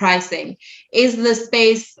into pricing. Is the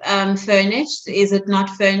space furnished? Is it not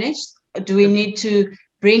furnished? Do we need to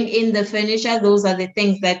bring in the furniture? Those are the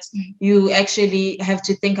things that you actually have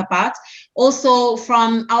to think about. Also,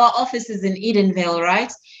 from our offices in Edenvale,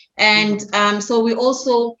 right? And so we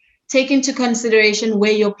also take into consideration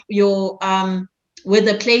where your where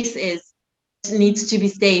the place is needs to be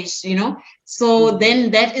staged, So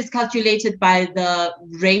then that is calculated by the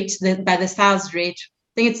rate, by the sales rate.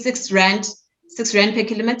 I think it's 6 rand per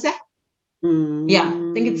kilometer. Yeah,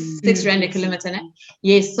 I think it's 6 rand a kilometer.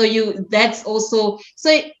 Yes, so that's also,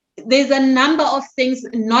 so there's a number of things.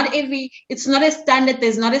 It's not a standard,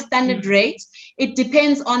 there's not a standard rate. It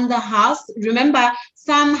depends on the house. Remember,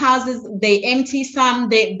 some houses, they empty, some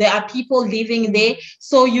there are people living there.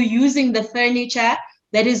 So you're using the furniture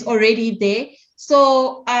that is already there.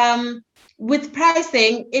 So with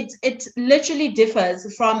pricing, it literally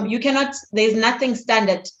differs from, there's nothing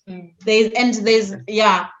standard. There's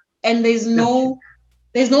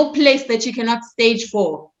no place that you cannot stage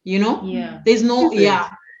for, there's no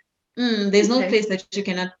there's no place that you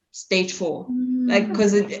cannot stage for, like,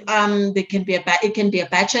 because it can be a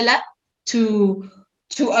bachelor to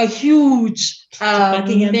a huge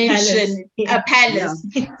mansion, a palace.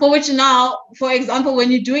 For which now, for example,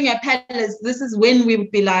 when you're doing a palace, this is when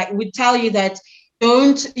we'd tell you that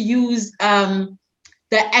don't use the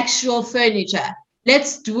actual furniture.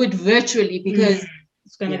 Let's do it virtually, because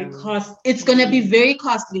it's going to be costly. It's going to be very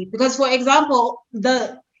costly, because, for example,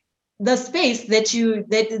 the space that you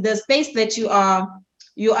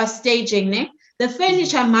are staging, the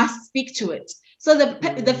furniture must speak to it. So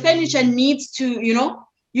the furniture needs to,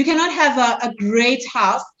 you cannot have a great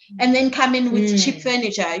house and then come in with cheap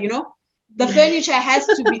furniture, The furniture has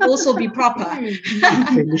to also be proper.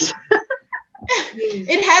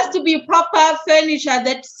 It has to be proper furniture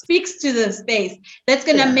that speaks to the space. That's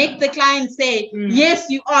going to make the client say, yes,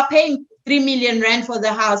 you are paying 3 million rand for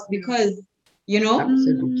the house, because,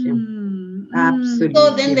 Absolutely.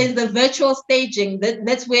 So then there's the virtual staging.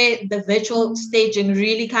 That's where the virtual staging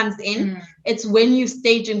really comes in. It's when you're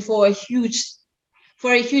staging for a huge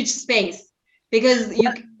space, because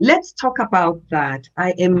let's talk about that.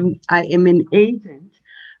 I am an agent.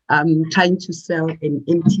 I'm trying to sell an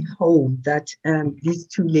empty home that these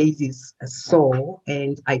two ladies saw,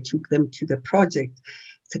 and I took them to the project.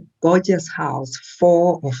 It's a gorgeous house,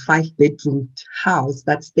 4 or 5 bedroom house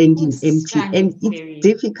that's standing empty, and it's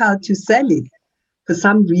difficult to sell it. For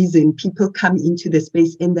some reason, people come into the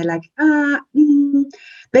space and they're like,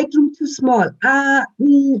 bedroom too small.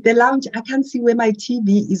 The lounge, I can't see where my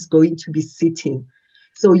TV is going to be sitting.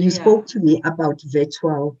 So you spoke to me about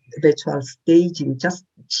virtual staging. Just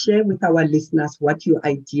share with our listeners what your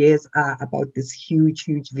ideas are about this huge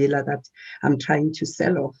villa that I'm trying to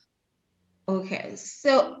sell off. Okay,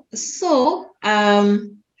 so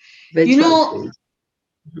you know,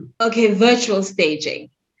 okay, virtual staging.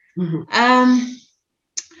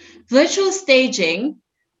 Virtual staging,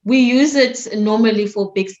 we use it normally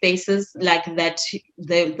for big spaces like that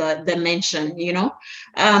the mention, you know,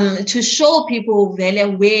 to show people where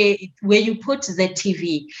you put the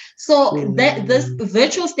TV. So that this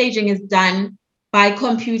virtual staging is done by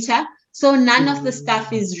computer. So none of the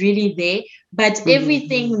stuff is really there, but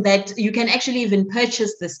everything that you can actually even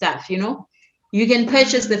purchase the stuff, you know, you can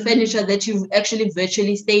purchase the furniture that you actually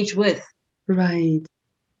virtually stage with. Right.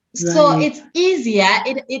 So it's easier.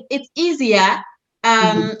 It's easier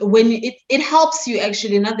when it helps you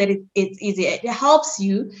actually, not that it's easier. It helps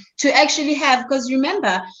you to actually have, because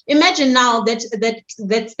remember, imagine now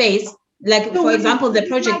that space, like for example, the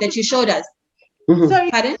project that you showed us.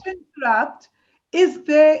 Sorry, pardon? to interrupt. Is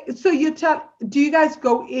there, so do you guys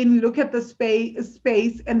go in, look at the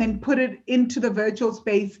space and then put it into the virtual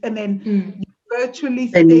space and then you virtually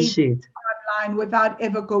stage it online without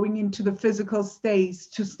ever going into the physical space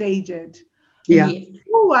to stage it? Yeah.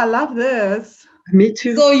 Oh, I love this. Me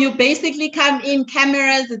too. So you basically come in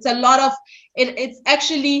cameras. It's a lot of it's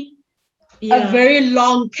actually a very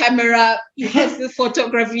long camera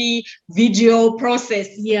photography video process.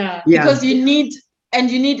 Because you need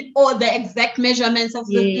all the exact measurements of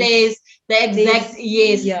the place, the exact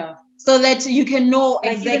so that you can know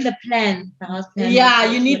exactly the plan, the house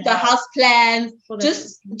plan. You need the house plans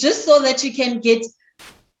just so that you can get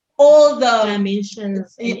all the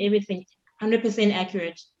dimensions and everything 100%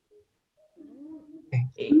 accurate.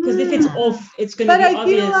 Because if it's off, it's going to be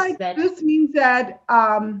obvious. But I feel like this means that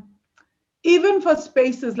even for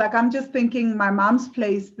spaces, like I'm just thinking my mom's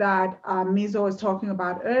place that Mizo was talking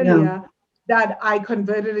about earlier, that I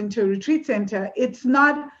converted into a retreat center. It's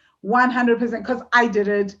not 100% because I did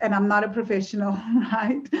it and I'm not a professional,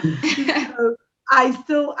 right?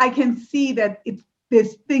 So I can see that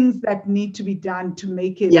there's things that need to be done to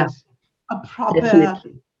make it a proper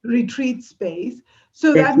retreat space.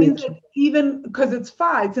 So that means that even because it's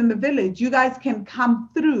far, it's in the village, you guys can come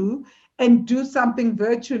through and do something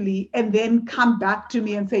virtually and then come back to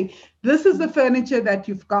me and say, this is the furniture that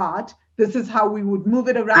you've got. This is how we would move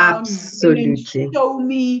it around. Absolutely. And then show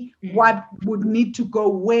me what would need to go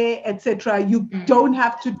where, etc. You don't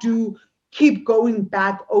have to keep going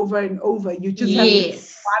back over and over. You just have to do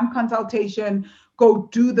one consultation, go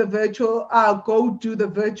do the virtual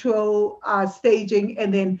staging,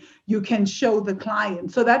 and then you can show the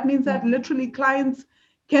client. So that means that literally clients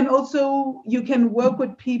can also, you can work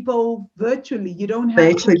with people virtually. You don't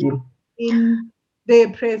have to be in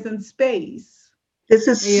their present space. This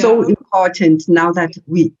is so important now that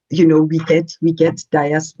we get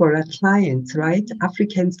diaspora clients, right?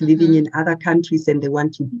 Africans living in other countries and they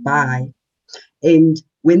want to buy. And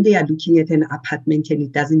when they are looking at an apartment and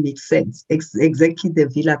it doesn't make sense, exactly the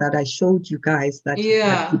villa that I showed you guys that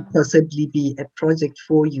could possibly be a project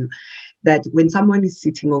for you, that when someone is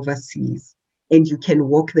sitting overseas and you can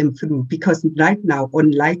walk them through, because right now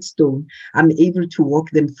on Lightstone, I'm able to walk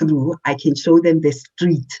them through. I can show them the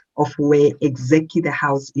street of where exactly the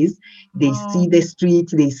house is. They see the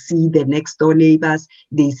street, they see the next door neighbors,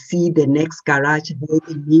 they see the next garage where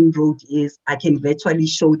the main road is. I can virtually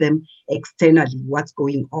show them externally what's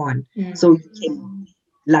going on. So you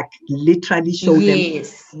can literally show them,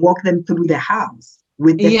 walk them through the house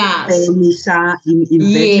with the furniture in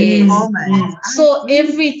inverted commas. So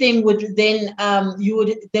everything would then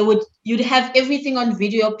you'd have everything on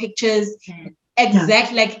video, pictures,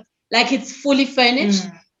 exact like it's fully furnished.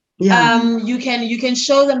 You can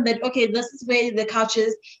show them that, okay, this is where the couch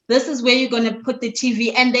is, this is where you're going to put the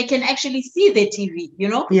TV, and they can actually see the TV, you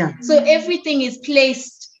know? So everything is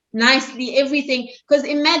placed nicely, everything. Because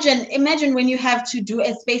imagine when you have to do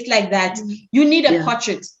a space like that, you need a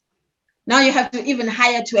portrait. Now you have to even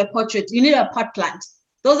hire to a portrait. You need a pot plant.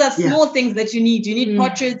 Those are small things that you need. You need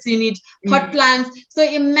portraits, you need pot plants. So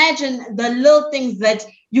imagine the little things that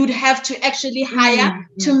you'd have to actually hire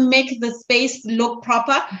to make the space look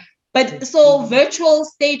proper. But so virtual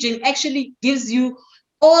staging actually gives you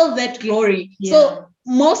all that glory. Yeah. So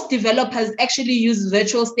most developers actually use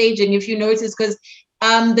virtual staging, if you notice, because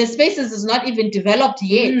the spaces is not even developed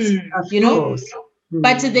yet, Of you know. course.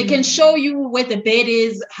 But they can show you where the bed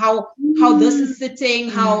is, how this is sitting,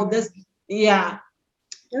 how this, yeah.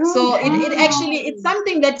 So it actually, it's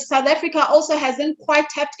something that South Africa also hasn't quite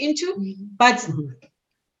tapped into, but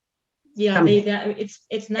yeah,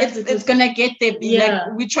 it's nice. It's gonna get there. Yeah.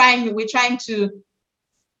 Like we're trying to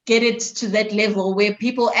get it to that level where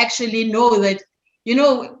people actually know that, you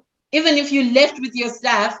know, even if you left with your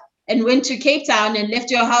staff and went to Cape Town and left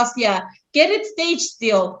your house here, get it staged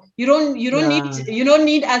still. You don't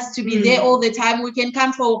need us to be there all the time. We can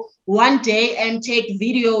come for one day and take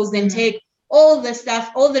videos and take all the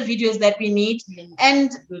stuff, all the videos that we need,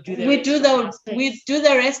 and we do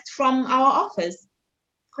the rest from our office.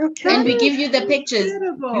 Okay. And we give you the pictures.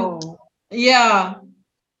 Yeah.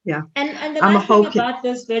 And the nice thing about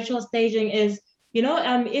this virtual staging is, you know,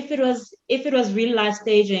 if it was real life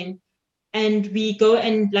staging, and we go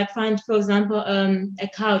and like find, for example, a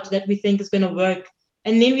couch that we think is going to work,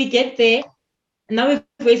 and then we get there, and now we've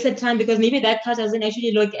wasted time because maybe that couch doesn't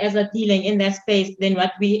actually look as appealing in that space than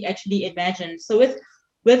what we actually imagined. So with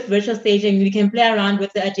virtual staging, we can play around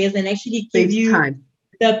with the ideas and actually give you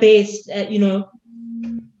the best, you know,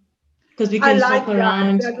 because we can swap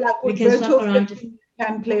around. We can swap around.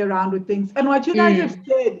 Can play around with things. And what you guys have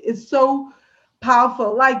said is so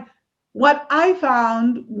powerful. Like what I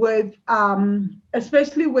found with,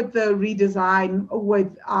 especially with the redesign,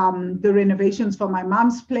 with the renovations for my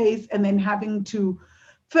mom's place, and then having to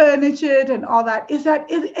furnish it and all that, is that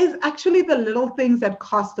it is actually the little things that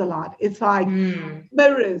cost a lot. It's like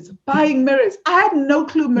mirrors, buying mirrors. I had no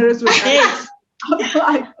clue mirrors were I was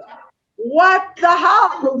like, what the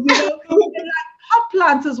hell? You know, like pot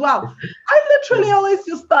plants as well. I literally always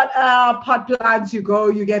just thought, pot plants, you go,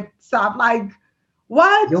 you get stuff like,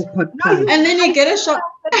 what? And then you get a shop.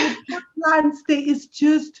 Pot plants, there is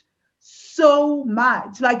just so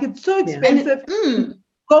much. Like it's so expensive.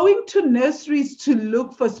 Going to nurseries to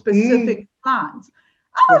look for specific plants.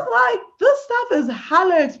 I was like, this stuff is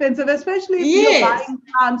hella expensive, especially if you're buying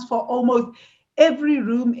plants for almost every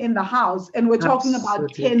room in the house. And we're talking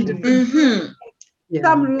about 10 different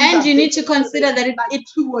some rooms. And you need to consider that it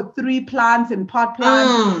 2 or 3 plants and pot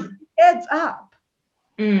plants. It adds up.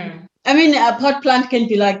 I mean, a pot plant can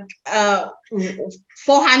be like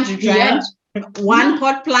 400 rand, one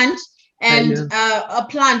pot plant. And a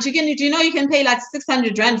plant, you can pay like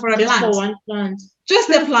 600 rand for a plant. Just for one plant. Just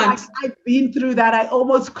a plant. Like I've been through that. I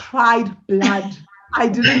almost cried blood. I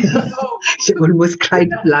didn't know. She almost cried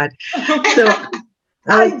blood. So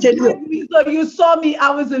I'll tell you. So you saw me.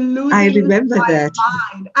 I was losing. I remember that.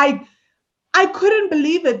 Mind. I couldn't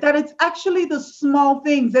believe it, that it's actually the small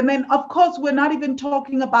things. And then, of course, we're not even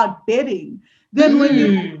talking about bedding. Then when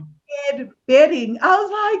you said bedding, I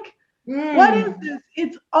was like, what is this?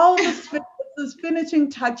 It's all this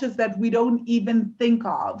finishing touches that we don't even think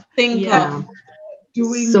of. Doing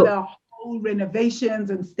the whole renovations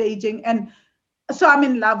and staging. And so I'm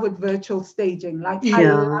in love with virtual staging. Like I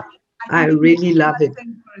love it. I really love it.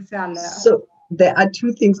 So there are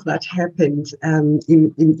 2 things that happened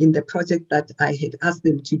in the project that I had asked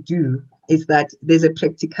them to do, is that there's a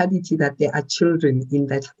practicality that there are children in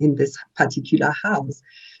this particular house.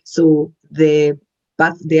 So their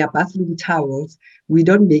bathroom towels, we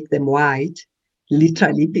don't make them white,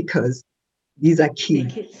 literally, because these are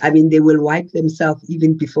kids. I mean, they will wipe themselves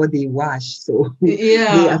even before they wash. So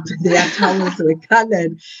their towels were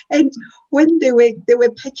colored. And when they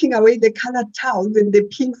were packing away the colored towels and the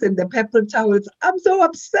pinks and the purple towels, I'm so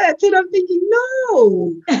upset. And I'm thinking,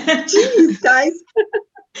 no, geez, guys.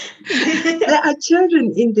 There are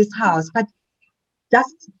children in this house, but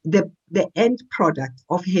that's the end product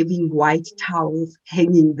of having white towels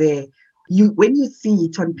hanging there. When you see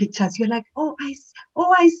it on pictures, you're like,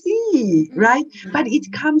 I see, right? But it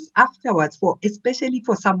comes afterwards, especially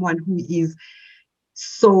for someone who is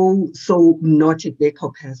so not a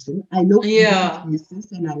decor person. I know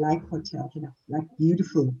places, and I like hotels, and I like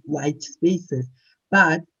beautiful white spaces,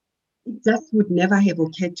 but it just would never have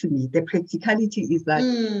occurred to me. The practicality is that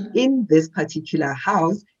in this particular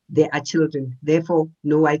house, there are children. Therefore,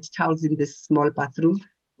 no white towels in this small bathroom,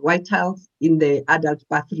 white towels in the adult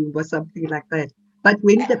bathroom or something like that. But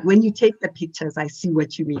when you take the pictures, I see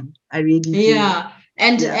what you mean. I really do.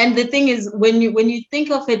 And the thing is, when you think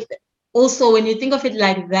of it, also when you think of it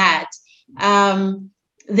like that, then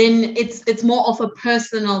it's more of a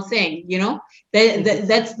personal thing, you know. That's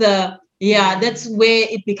where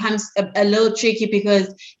it becomes a little tricky,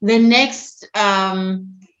 because the next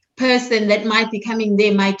person that might be coming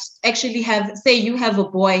there might actually have, say you have a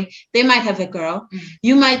boy, they might have a girl,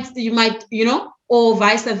 you might, you know, or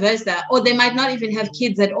vice versa, or they might not even have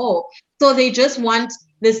kids at all. So they just want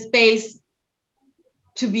the space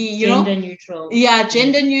to be, gender neutral. Yeah,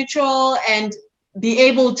 gender neutral, and be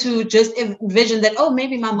able to just envision that, oh,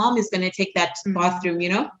 maybe my mom is going to take that bathroom, you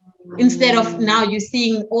know, instead of now you're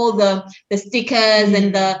seeing all the stickers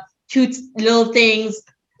and the cute little things.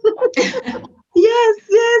 Yes,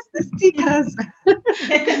 the stickers.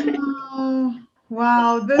 Oh,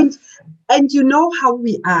 wow. And you know how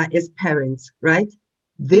we are as parents, right?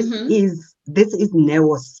 This is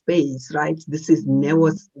Neo's space, right? This is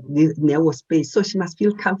Neo's space. So she must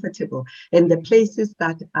feel comfortable. And the places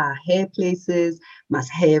that are her places must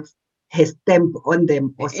have her stamp on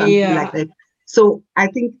them or something like that. So I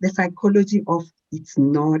think the psychology of it's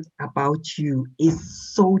not about you is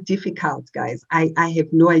so difficult, guys. I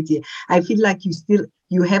have no idea. I feel like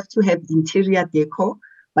you have to have interior decor,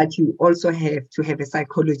 but you also have to have a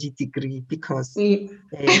psychology degree, because there's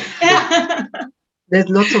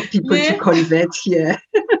lots of people to convert here.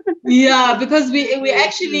 Yeah, because we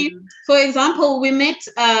actually, for example, we met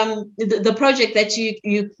the project that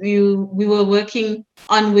we were working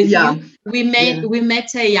on with you. We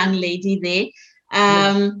met a young lady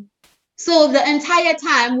there. So the entire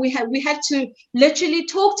time we had to literally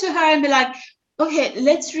talk to her and be like, okay,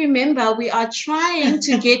 let's remember we are trying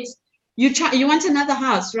to get you want another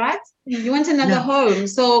house, right? You want another home.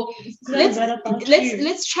 So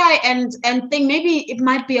let's try and think maybe it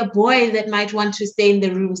might be a boy that might want to stay in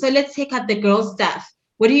the room. So let's take out the girls' stuff.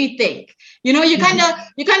 What do you think? You know, you kind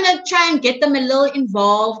of try and get them a little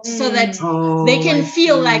involved so that they can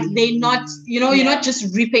feel like they're not, you know, you're not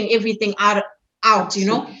just ripping everything out, you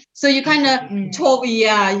know. So you kind of talk,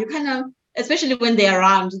 you kind of, especially when they're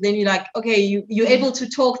around, then you're like, okay, you're able to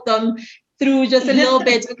talk them through just a little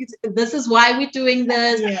bit. Okay, this is why we're doing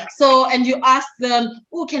this. So, and you ask them,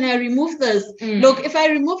 oh, can I remove this? Look, if I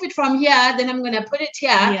remove it from here, then I'm going to put it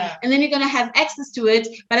here, and then you're going to have access to it.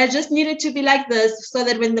 But I just need it to be like this, so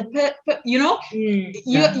that when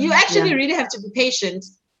you actually really have to be patient.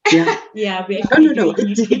 No.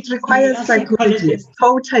 It requires psychology.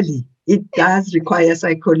 Totally. It does require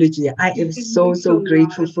psychology. I am so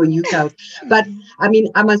grateful for you guys. But I mean,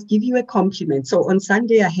 I must give you a compliment. So on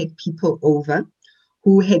Sunday, I had people over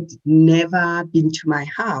who had never been to my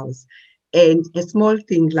house. And a small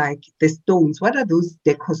thing like the stones. What are those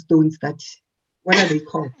deco stones what are they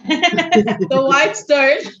called? The white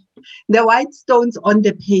stone. The white stones on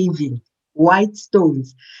the paving. White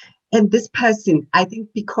stones. And this person, I think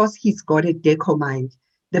because he's got a deco mind,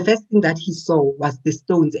 the first thing that he saw was the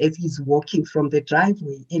stones as he's walking from the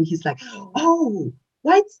driveway. And he's like, oh,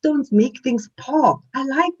 white stones make things pop. I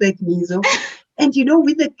like that, Mizo. And, you know,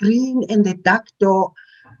 with the green and the dark door.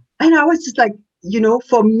 And I was just like, you know,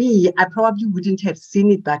 for me, I probably wouldn't have seen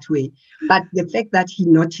it that way. But the fact that he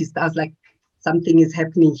noticed, I was like, something is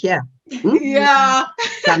happening here. Yeah.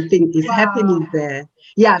 Something is happening there.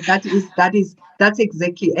 Yeah, that's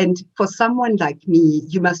exactly. And for someone like me,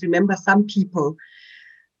 you must remember, some people,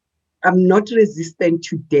 I'm not resistant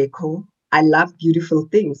to deco. I love beautiful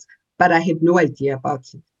things, but I have no idea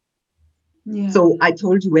about it. Yeah. So I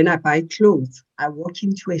told you, when I buy clothes, I walk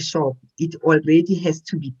into a shop, it already has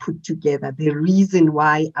to be put together. The reason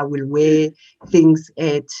why I will wear things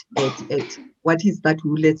at what is that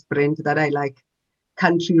Roulette brand that I like?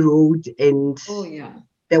 Country Road and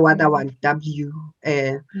the other one, W.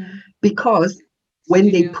 Because when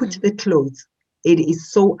they put the clothes, it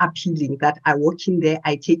is so appealing that I walk in there,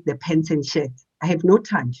 I take the pants and shirt. I have no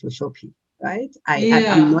time for shopping, right?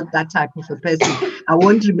 I'm not that type of a person. I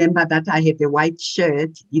won't remember that I have a white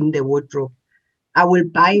shirt in the wardrobe. I will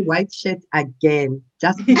buy white shirt again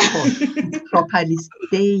just because it's properly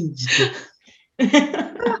staged.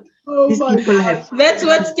 These people have. That's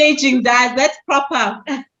what staging does. That's proper.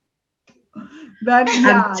 That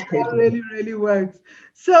really, really works.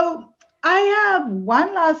 So I have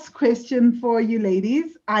one last question for you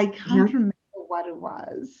ladies. I can't remember what it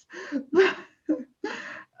was.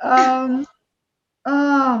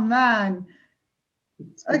 Oh man.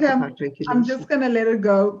 Okay, I'm just gonna let it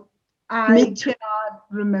go. I cannot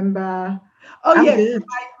remember. Oh, yes.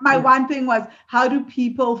 My one thing was, how do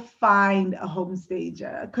people find a home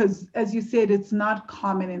stager? Because as you said, it's not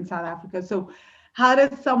common in South Africa. So how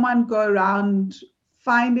does someone go around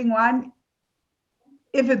finding one?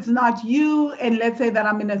 If it's not you, and let's say that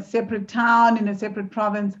I'm in a separate town, in a separate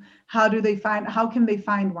province, how can they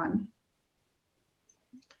find one?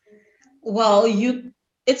 Well,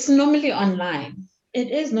 it's normally online. It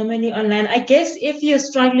is normally online. I guess if you're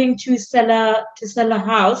struggling to sell a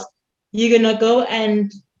house, you're gonna go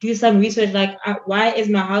and do some research, like why is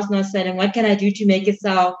my house not selling? What can I do to make it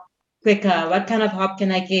sell quicker? What kind of help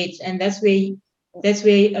can I get? And that's where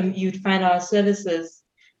you'd find our services.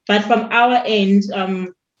 But from our end,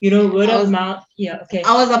 word of mouth. Yeah, okay.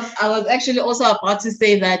 I was actually also about to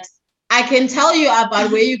say that I can tell you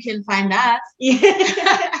about where you can find us. You'll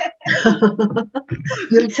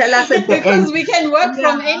tell us at the because end. We can work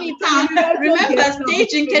from any town. Remember,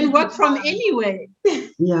 staging can work from anywhere.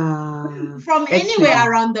 Yeah. From anywhere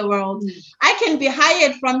around the world. I can be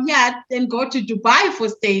hired from here and go to Dubai for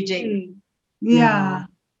staging. Yeah.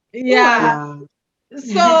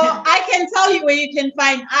 So I can tell you where you can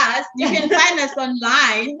find us. You can find us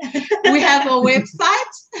online. We have a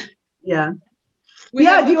website. Yeah. Do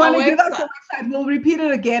you want to give us a website? We'll repeat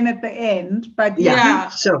it again at the end. But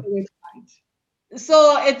sure.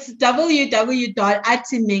 So it's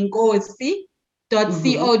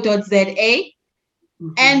www.atinenkosi.co.za.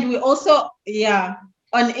 And we also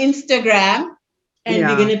on Instagram. And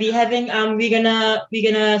we're gonna be having we're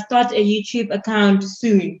gonna start a YouTube account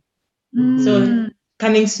soon. So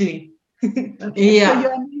coming soon. Okay. So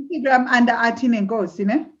you're on Instagram under Atinenkosi, you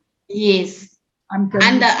know? Yes. I'm going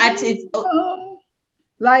under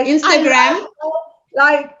like Instagram.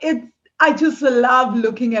 I just love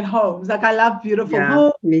looking at homes. Like I love beautiful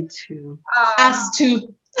homes. Me too. Us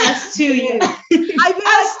too. Us too, yeah. I feel like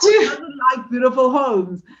who doesn't like beautiful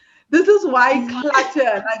homes. This is why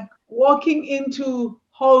clutter, like walking into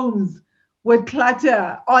homes with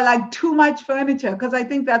clutter or like too much furniture, because I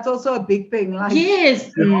think that's also a big thing. Like yes.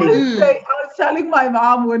 I was telling my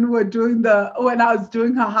mom when I was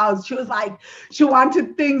doing her house, she was like, she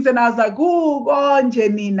wanted things, and I was like, oh, go on,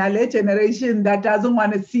 Jenny, that generation that doesn't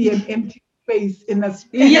want to see an empty space in a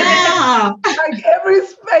space. Yeah. Like every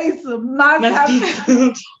space must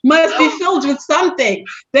be filled with something.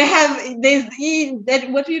 There's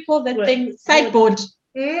what do you call that thing? Sideboard.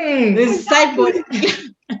 There's sideboard.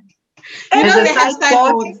 And there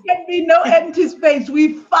can be no empty space.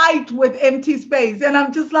 We fight with empty space. And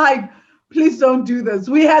I'm just like, please don't do this.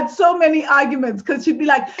 We had so many arguments because she'd be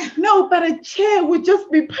like, no, but a chair would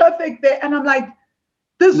just be perfect there. And I'm like,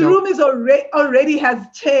 this room is already has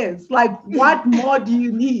chairs. Like, what more do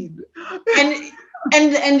you need? And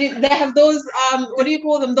they have those, what do you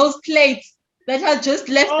call them? Those plates that are just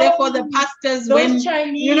left there for the pastors when,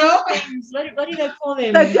 Chinese things. What do they call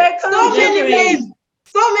them? So many plates.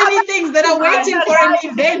 So many things that are waiting for an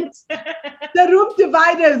event. The room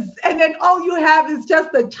dividers, and then all you have is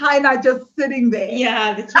just the china just sitting there.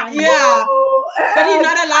 Yeah, the china. Yeah, but you're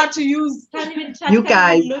not allowed to use. You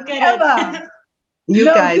guys, look at it. You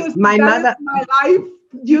guys, my mother. My life.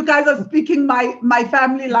 You guys are speaking my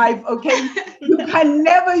family life. Okay, you can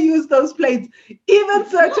never use those plates. Even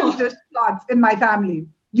certain dish slots in my family,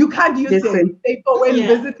 you can't use them. They for when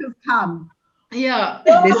visitors come. Yeah,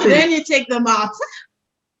 then you take them out.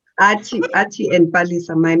 Ati and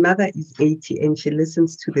Palisa, my mother is 80 and she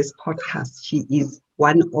listens to this podcast. She is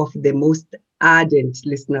one of the most ardent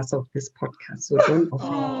listeners of this podcast. So don't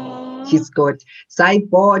offend. She's got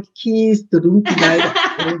sideboard, keys, the room divider.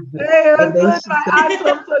 My aunts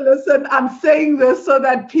also listen. I'm saying this so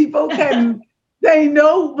that people they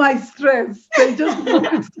know my stress. They just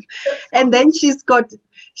and then she's got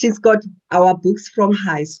our books from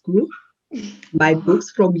high school. My books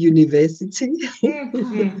from university and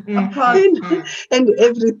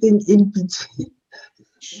everything in between.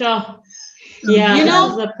 Sure. Yeah, you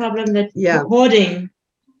know, that's a problem that hoarding.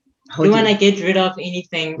 You want to get rid of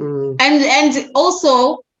anything. And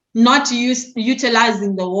also not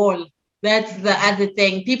utilizing the wall. That's the other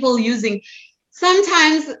thing. People using,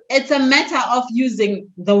 sometimes it's a matter of using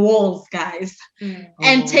the walls, guys,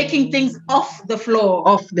 and taking things off the floor.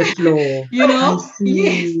 You know?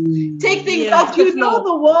 Yes. Take things off the floor. You know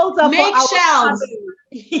the walls are make shelves.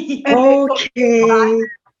 Okay.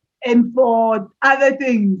 And for other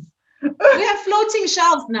things. We have floating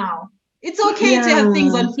shelves now. It's okay to have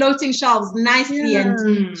things on floating shelves nicely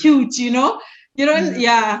and cute, you know? You don't,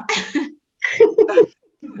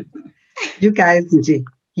 You guys,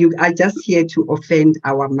 you are just here to offend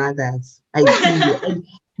our mothers. I see you. And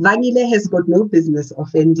Vangile has got no business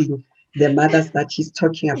offending the mothers that she's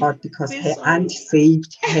talking about because her aunt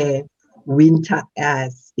saved her winter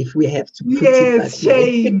ass, if we have to put it that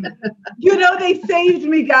shame. You know, they saved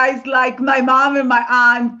me, guys. Like my mom and my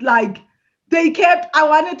aunt, like I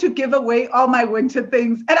wanted to give away all my winter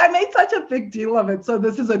things, and I made such a big deal of it. So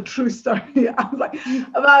this is a true story. I was like,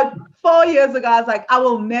 about 4 years ago, I was like, I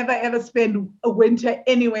will never ever spend a winter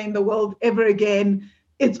anywhere in the world ever again.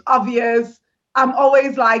 It's obvious. I'm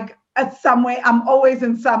always like at somewhere. I'm always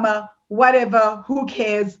in summer. Whatever. Who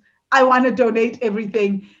cares? I want to donate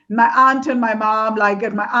everything. My aunt and my mom, like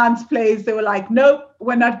at my aunt's place, they were like, nope,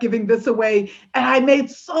 we're not giving this away. And I made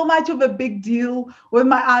so much of a big deal with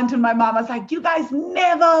my aunt and my mom. I was like, you guys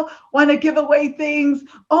never want to give away things.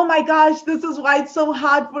 Oh my gosh, this is why it's so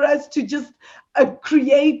hard for us to just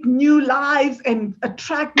create new lives and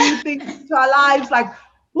attract new things into our lives. Like,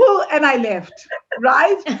 woo, and I left,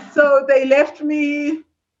 right? So they left me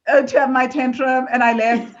to have my tantrum and I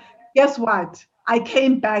left. Guess what? I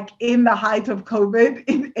came back in the height of COVID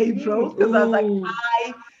in April because I was like,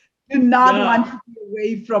 I do not want to be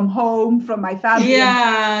away from home, from my family.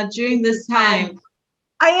 Yeah, during this time.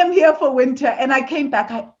 I am here for winter. And I came back.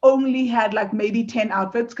 I only had like maybe 10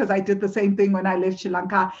 outfits because I did the same thing when I left Sri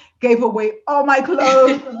Lanka, gave away all my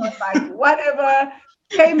clothes and was like, whatever.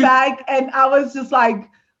 Came back and I was just like,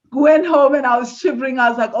 went home and I was shivering. I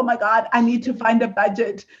was like, oh my God, I need to find a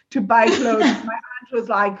budget to buy clothes. My aunt was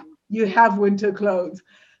like, you have winter clothes.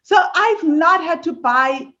 So I've not had to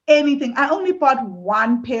buy anything. I only bought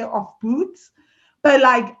one pair of boots, but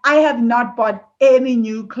like I have not bought any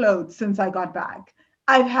new clothes since I got back.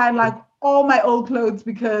 I've had like all my old clothes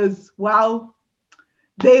because, well,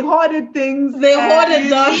 they hoarded things. They hoarded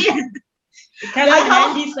them. Kind of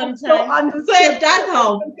handy sometimes. So it does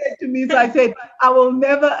help. To me, so I said, I will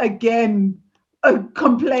never again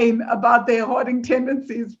complain about their hoarding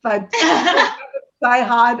tendencies, but die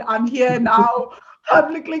hard. I'm here now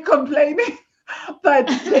publicly complaining, but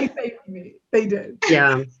they saved me. They did.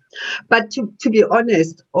 Yeah. But to be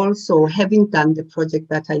honest, also having done the project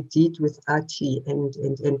that I did with Archie and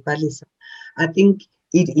Balisa, I think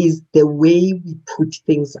it is the way we put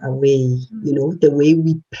things away, you know, the way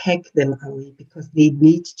we pack them away, because they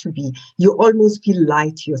need to be, you almost feel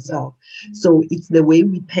light yourself. So it's the way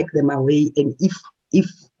we pack them away. And if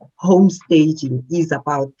home staging is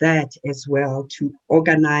about that as well, to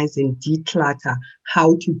organize and declutter,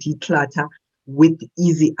 how to declutter with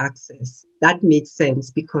easy access. That makes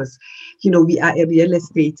sense because, you know, we are a real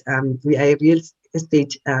estate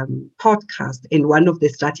podcast, and one of the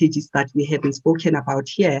strategies that we haven't spoken about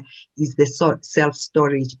here is the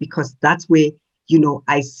self-storage, because that's where, you know,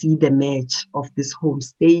 I see the match of this home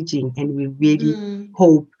staging, and we really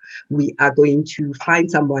hope we are going to find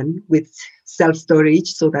someone with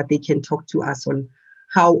self-storage so that they can talk to us on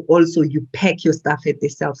how also you pack your stuff at the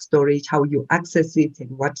self-storage, how you access it, and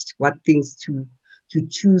what things to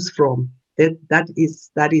choose from. That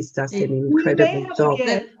is just an incredible job.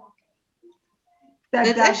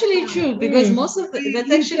 That's actually true, because most of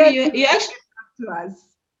that's actually you actually to us.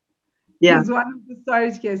 Yeah. He's one of the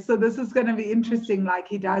storage guests. So this is going to be interesting. Like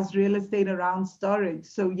he does real estate around storage.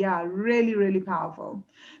 So yeah, really, really powerful.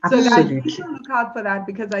 Absolutely. So guys, please look out for that,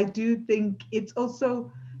 because I do think it's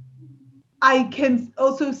also, I can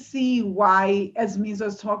also see why, as Mies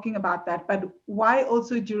was talking about that, but why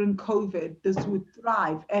also during COVID this would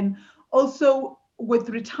thrive. And also with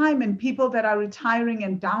retirement, people that are retiring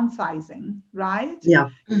and downsizing, right? Yeah.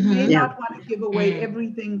 You may not want to give away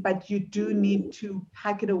everything, but you do need to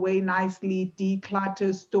pack it away nicely,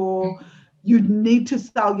 declutter, store. You need to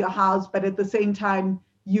sell your house, but at the same time,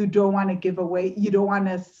 you don't want to give away, you don't want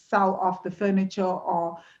to sell off the furniture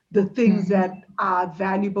or the things that are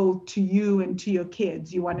valuable to you and to your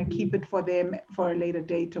kids. You want to keep it for them for a later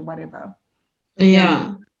date or whatever.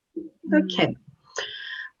 Yeah. Okay.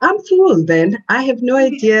 I'm full then. I have no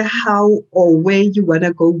idea how or where you want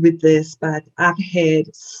to go with this, but I've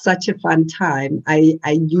had such a fun time. I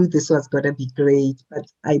knew this was going to be great, but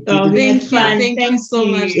I didn't. Thank you so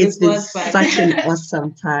much. It's been such an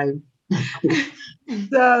awesome time.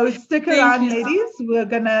 So stick around, ladies. We're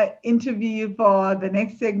going to interview you for the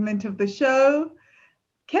next segment of the show.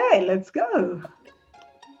 Okay, let's go.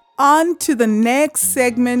 On to the next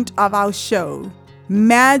segment of our show.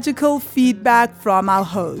 Magical feedback from our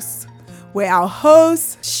hosts, where our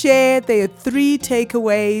hosts share their 3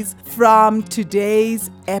 takeaways from today's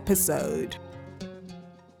episode.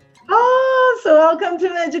 Oh, so welcome to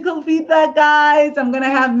Magical Feedback, guys. I'm going to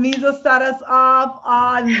have Mizo start us off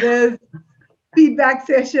on this feedback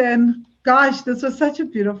session. Gosh, this was such a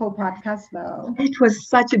beautiful podcast, though. It was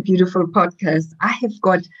such a beautiful podcast. I have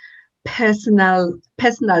got personal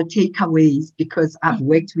takeaways because I've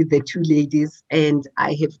worked with the 2 ladies and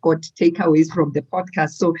I have got takeaways from the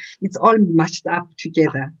podcast. So it's all mashed up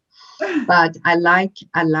together. But I like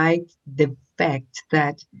the fact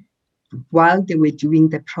that while they were doing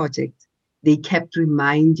the project, they kept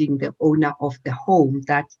reminding the owner of the home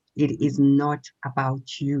that it is not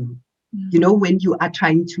about you. You know, when you are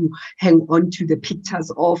trying to hang on to the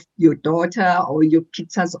pictures of your daughter or your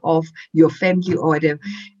pictures of your family or whatever,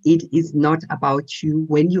 it is not about you.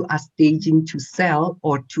 When you are staging to sell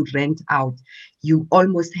or to rent out, you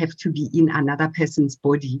almost have to be in another person's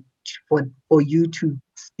body for you to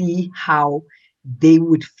see how they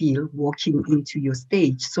would feel walking into your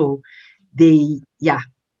stage. So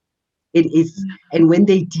it is. And when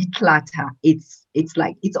they declutter, it's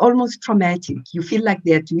like, it's almost traumatic. You feel like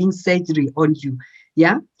they're doing surgery on you.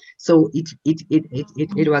 Yeah. So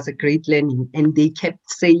it was a great learning. And they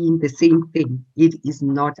kept saying the same thing. It is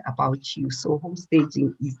not about you. So home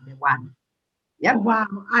staging is the one. Yeah. Wow,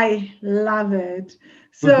 I love it.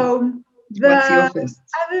 So What's your the first?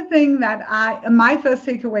 other thing that my first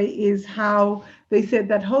takeaway is how they said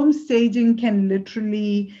that home staging can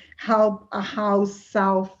literally help a house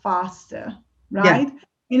sell faster, right?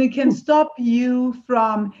 And it can stop you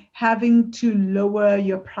from having to lower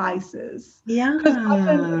your prices. Yeah. Because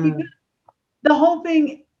often the whole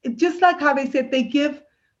thing, just like how they said, they give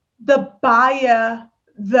the buyer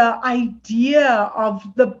the idea of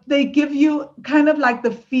they give you kind of like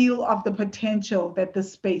the feel of the potential that the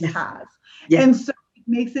space has. And so it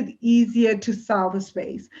makes it easier to sell the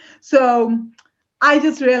space. So I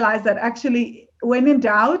just realized that actually, when in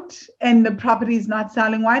doubt and the property is not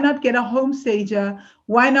selling, why not get a home stager?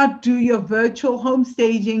 Why not do your virtual home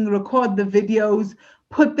staging, record the videos,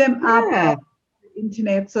 put them up on the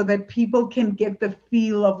internet so that people can get the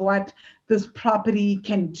feel of what this property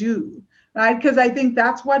can do, right? Because I think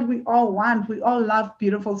that's what we all want. We all love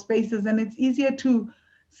beautiful spaces, and it's easier to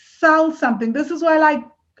sell something. This is why, like,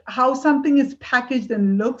 how something is packaged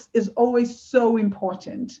and looks is always so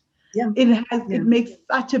important. It makes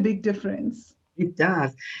such a big difference. It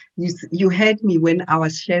does. You heard me when I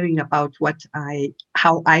was sharing about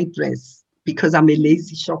how I dress, because I'm a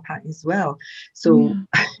lazy shopper as well. So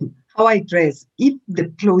how I dress, if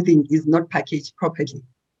the clothing is not packaged properly,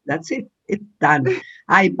 that's it. It's done.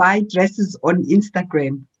 I buy dresses on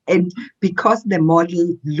Instagram, and because the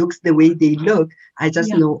model looks the way they look, I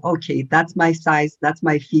just know, okay, that's my size, that's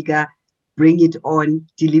my figure. Bring it on,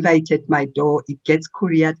 deliver it at my door. It gets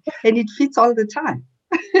couriered, and it fits all the time.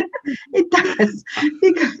 It does,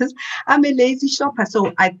 because I'm a lazy shopper.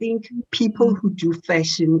 So I think people who do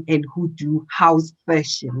fashion and who do house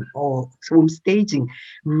fashion or home staging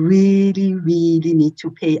really, really need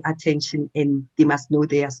to pay attention, and they must know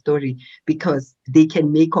their story, because they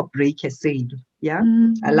can make or break a sale. Yeah.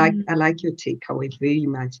 I like your takeaway very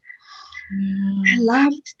much. I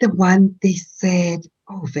loved the one they said,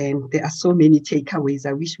 oh, Van, there are so many takeaways.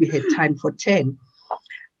 I wish we had time for 10.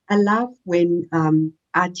 I love when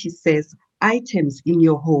Archie says items in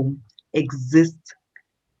your home exist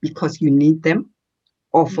because you need them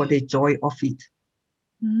or for the joy of it.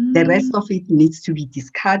 The rest of it needs to be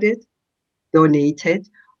discarded, donated,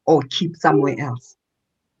 or keep somewhere else.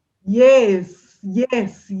 Yes.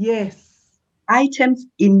 Items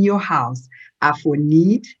in your house are for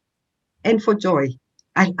need and for joy.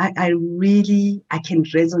 I can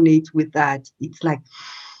resonate with that. It's like,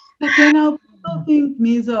 but then I also think,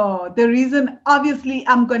 Mizo, the reason, obviously,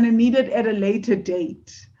 I'm going to need it at a later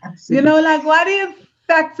date. Absolutely. You know, like, what if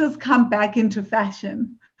faxes come back into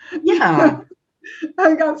fashion? Yeah.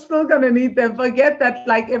 Like, I'm still going to need them. Forget that,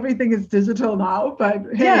 like, everything is digital now, but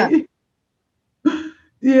hey.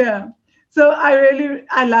 Yeah. So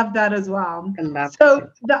I love that as well. So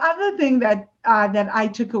the other thing that I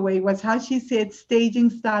took away was how she said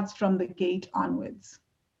staging starts from the gate onwards,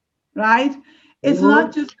 right? It's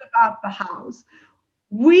not just about the house.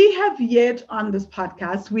 We have yet on this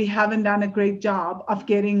podcast, we haven't done a great job of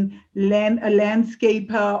getting a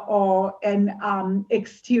landscaper or an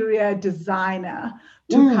exterior designer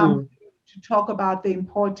to come to talk about the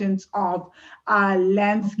importance of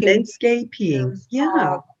landscaping.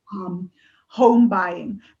 Of, home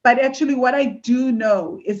buying. But actually, what I do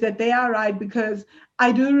know is that they are right, because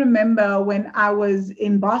I do remember when I was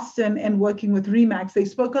in Boston and working with Remax, they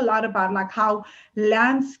spoke a lot about like how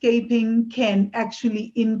landscaping can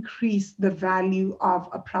actually increase the value of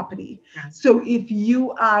a property. So if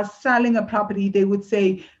you are selling a property, they would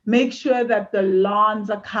say, make sure that the lawns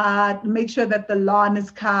are cut, make sure that the lawn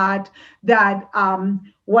is cut, that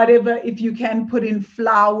whatever, if you can put in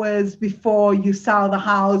flowers before you sell the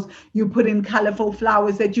house, you put in colorful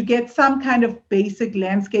flowers, that that you get some kind of basic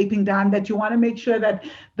landscaping done, that you want to make sure that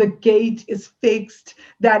the gate is fixed,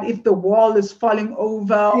 that if the wall is falling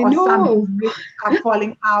over or some bricks are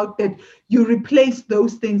falling out, that you replace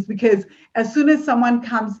those things, because as soon as someone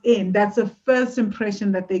comes in, that's the first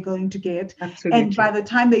impression that they're going to get. Absolutely. And by the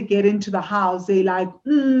time they get into the house, they like,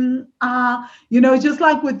 just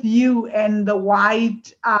like with you and the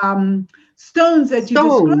white stones that you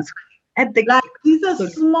described. These are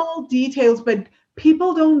small details, but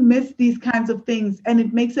people don't miss these kinds of things, and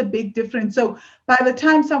it makes a big difference. So by the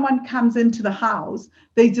time someone comes into the house,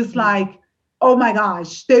 they just like, oh my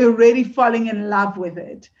gosh, they're already falling in love with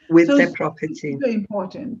it. With the property. Very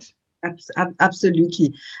important.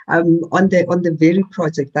 Absolutely. On the very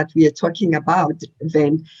project that we are talking about,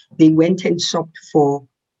 then they went and shopped for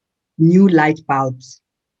new light bulbs.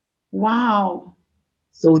 Wow.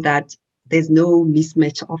 So that there's no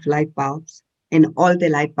mismatch of light bulbs, and all the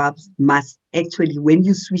light bulbs must actually, when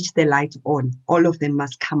you switch the light on, all of them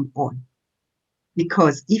must come on.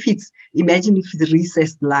 Because imagine if it's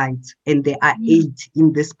recessed lights and there are 8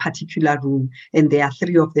 in this particular room and there are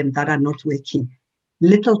 3 of them that are not working,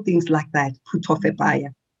 little things like that put off a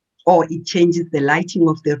buyer, or it changes the lighting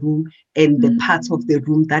of the room and the parts of the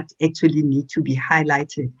room that actually need to be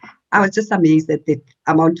highlighted. I was just amazed at the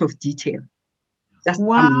amount of detail.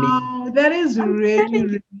 Wow, that is really,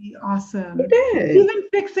 really awesome. It is. Even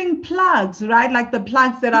fixing plugs, right? Like the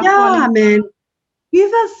plugs that are falling.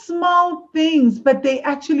 These are small things, but they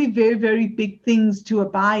actually very, very big things to a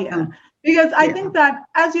buyer. Because I think that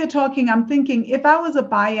as you're talking, I'm thinking, if I was a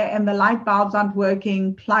buyer and the light bulbs aren't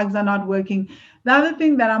working, plugs are not working, the other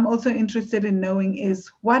thing that I'm also interested in knowing is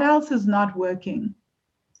what else is not working?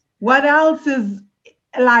 What else is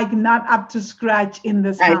like not up to scratch in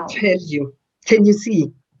this house? I tell you. Can you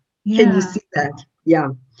see? Yeah. Can you see that? Yeah,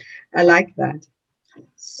 I like that.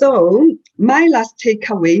 So my last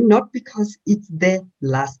takeaway, not because it's the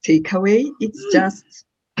last takeaway, it's just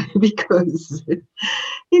because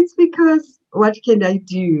what can I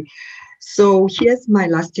do? So here's my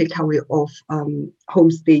last takeaway of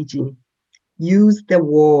home staging. Use the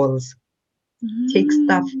walls. Take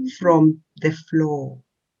stuff from the floor.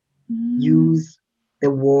 Use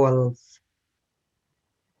the walls.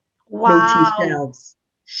 Wow. Floating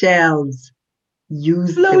shelves.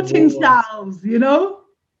 Use floating shelves,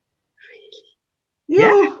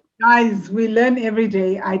 Yeah. Guys, we learn every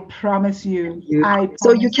day. I promise you.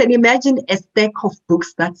 So you can imagine a stack of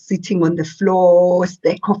books that's sitting on the floor, a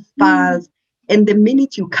stack of files. And the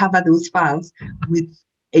minute you cover those files with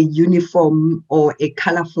a uniform or a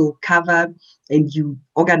colorful cover and you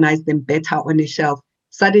organize them better on a shelf,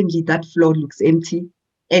 suddenly that floor looks empty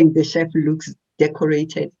and the shelf looks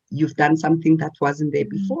decorated. You've done something that wasn't there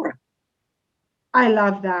before. I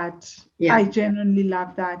love that. Yeah. I genuinely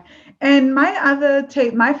love that. And my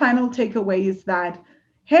final takeaway is that,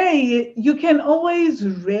 hey, you can always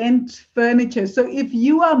rent furniture. So if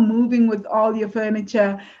you are moving with all your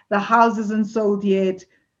furniture, the house isn't sold yet,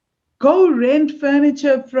 go rent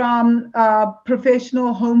furniture from a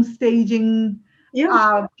professional home staging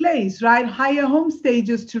place, right? Hire home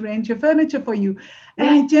stagers to rent your furniture for you. And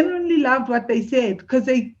I genuinely loved what they said, because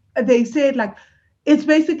they said, like,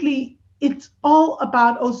 it's all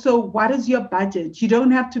about also what is your budget. You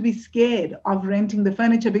don't have to be scared of renting the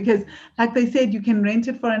furniture, because like they said, you can rent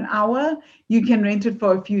it for an hour, you can rent it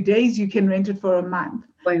for a few days, you can rent it for a month,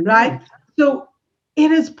 right? So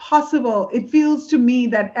it is possible. It feels to me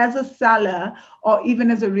that as a seller or even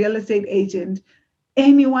as a real estate agent,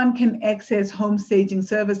 anyone can access home staging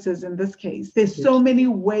services in this case. There's so many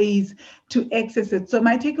ways to access it. So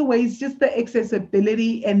my takeaway is just the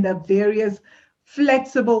accessibility and the various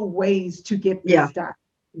flexible ways to get this done.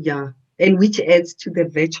 Yeah. And which adds to the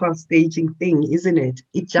virtual staging thing, isn't it?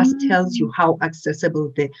 It just tells you how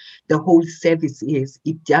accessible the whole service is.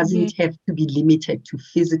 It doesn't have to be limited to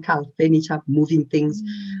physical furniture, moving things,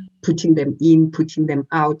 putting them in, putting them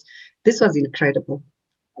out. This was incredible.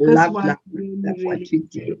 Love what you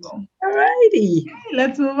did. All righty. Okay,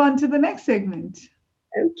 let's move on to the next segment.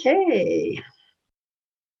 Okay.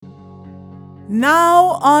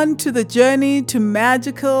 Now on to the journey to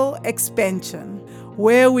magical expansion,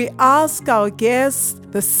 where we ask our guests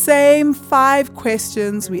the same 5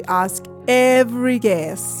 questions we ask every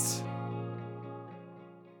guest.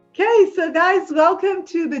 Okay, so guys, welcome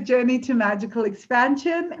to the journey to magical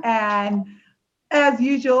expansion. And as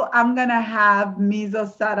usual, I'm going to have Mizo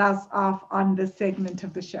start us off on this segment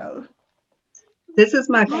of the show. This is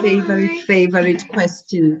my favorite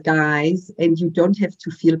question, guys, and you don't have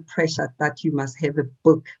to feel pressured that you must have a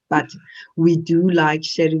book, but we do like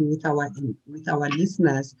sharing with our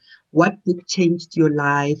listeners what book changed your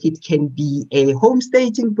life. It can be a home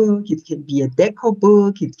staging book, it can be a decor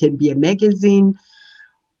book, it can be a magazine.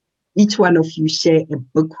 Each one of you share a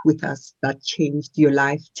book with us that changed your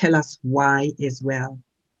life. Tell us why as well.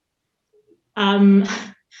 I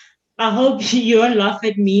hope you won't laugh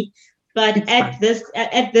at me, but at this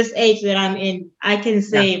age that I'm in, I can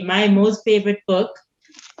say my most favorite book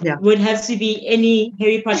would have to be any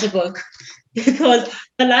Harry Potter book. Because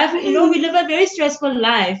the life, we live a very stressful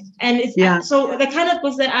life. And it's so the kind of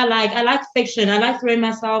books that I like fiction. I like throwing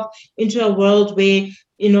myself into a world where,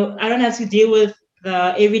 I don't have to deal with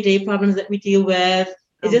the everyday problems that we deal with.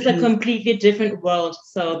 It's just a completely different world.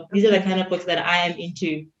 So these are the kind of books that I am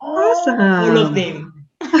into. Awesome. All of them.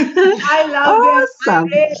 I love them.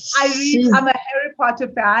 I read. I'm a Harry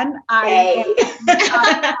Potter fan. I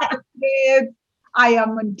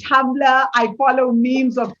am on Tumblr. I follow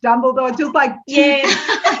memes of Dumbledore, just like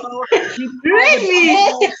really.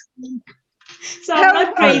 So I'm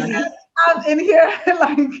not crazy. I'm in here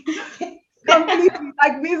like completely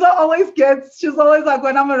like Visa always gets. She's always like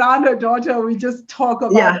when I'm around her daughter, we just talk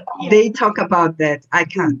about. They talk about that. I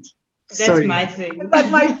can't. That's my thing. That's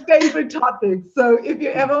my favorite topic. So if you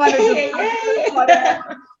ever want to just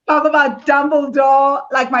talk about Dumbledore,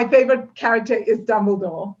 like my favorite character is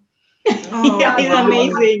Dumbledore. Oh, yeah, he's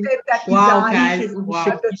amazing. Wow, guys.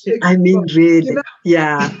 Wow. I mean, really.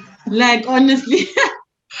 Like, honestly,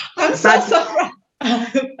 I'm so surprised.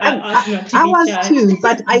 I was too,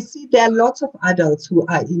 but I see there are lots of adults who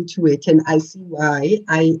are into it, and I see why.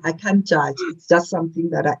 I can't judge. It's just something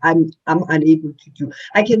that I'm unable to do.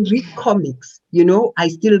 I can read comics, I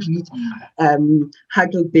still read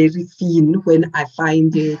Huckleberry Finn when I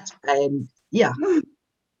find it, and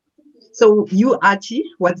So you, Archie,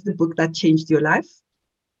 what's the book that changed your life?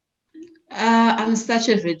 I'm such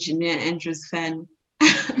a Virginia Andrews fan.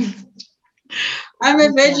 I'm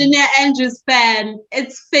a Virginia Andrews fan.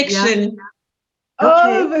 It's fiction.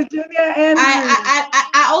 Oh, Virginia Andrews.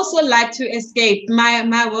 I also like to escape.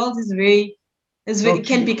 My world is very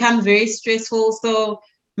can become very stressful. So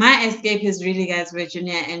my escape is really, guys,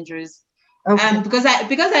 Virginia Andrews. Because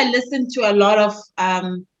I listen to a lot of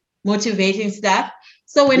motivating stuff.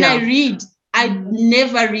 So when I read, I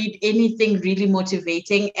never read anything really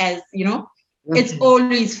motivating, as it's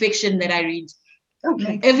always fiction that I read.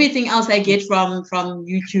 Okay. Everything else I get from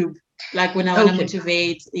YouTube, like when I want to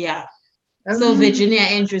motivate. So Virginia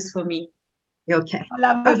Andrews for me. Okay. I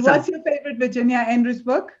love it. What's your favorite Virginia Andrews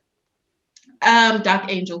book? Dark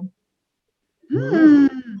Angel.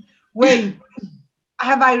 Wait,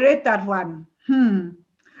 have I read that one? I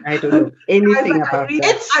don't know anything about that.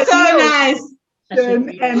 It's so nice.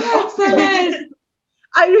 And also nice.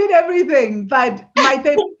 I read everything, but my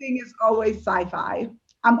favorite thing is always sci-fi.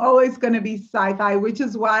 I'm always going to be sci-fi, which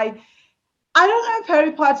is why I don't know if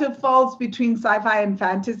Harry Potter falls between sci-fi and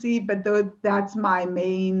fantasy, but that's my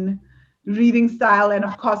main reading style, and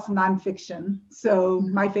of course nonfiction. So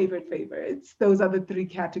my favorites. Those are the three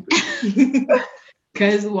categories.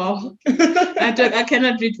 Guys, wow! I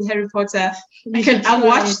cannot read Harry Potter. I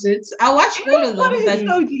watched it. I watched all of them. But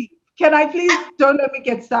so deep. Can I please don't let me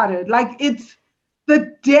get started? Like, it's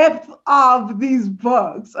the depth of these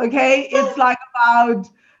books, okay? It's like about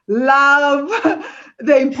love,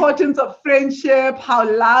 the importance of friendship, how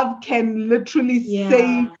love can literally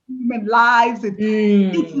save human lives.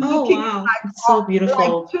 It's looking like so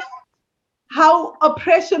beautiful. Like how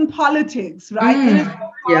oppression politics, right?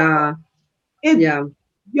 It is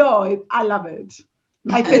I love it.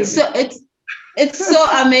 My favorite. It's so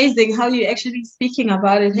amazing how you're actually speaking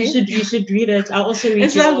about it. You should read it. I'll also read it.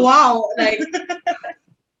 It's like, wow, like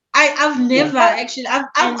I've never actually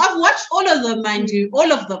I've watched all of them, mind you, all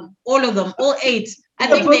of them, all 8. I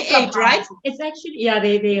think they're 8, right? It's actually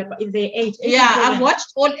they're 8. I've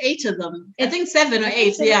watched all 8 of them. I think 7 or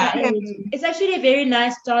 8. It's actually a very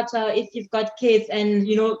nice starter if you've got kids, and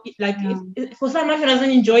if, for someone who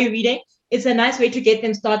doesn't enjoy reading, it's a nice way to get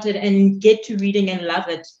them started and get to reading and love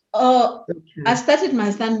it. I started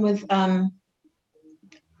my son with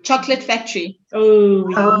Chocolate Factory.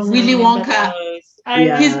 Willy Wonka.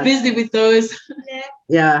 He's busy with those.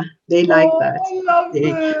 Yeah, they like that. I love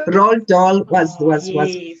it. Roald Dahl was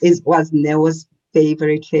Neo's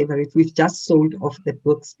favorite. We've just sold off the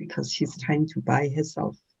books because she's trying to buy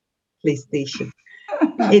herself PlayStation.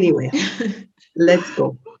 Anyway, let's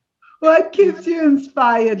go. What keeps you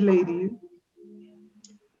inspired, ladies?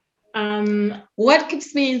 What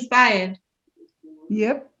keeps me inspired?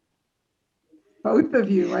 Yep. Both of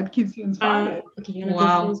you. What keeps you inspired?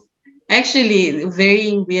 Wow. Actually,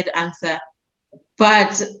 very weird answer.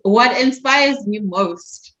 But what inspires me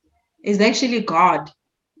most is actually God.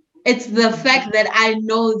 It's the fact that I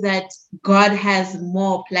know that God has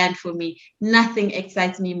more planned for me. Nothing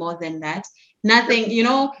excites me more than that. Nothing,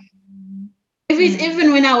 even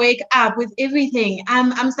when I wake up with everything,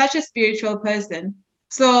 I'm such a spiritual person.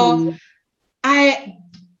 So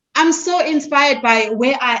I'm so inspired by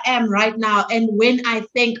where I am right now. And when I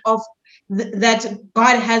think of that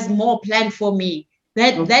God has more planned for me,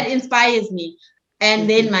 that inspires me. And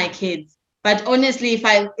then my kids. But honestly, if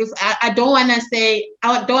I don't want to say,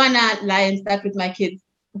 I don't want to lie and start with my kids,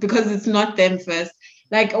 because it's not them first.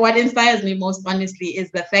 Like, what inspires me most, honestly,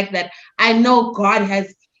 is the fact that I know God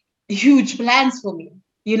has huge plans for me,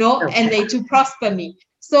 and they to prosper me.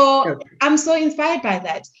 So I'm so inspired by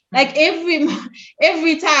that. Like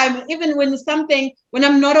every time, even when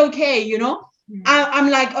I'm not okay, I'm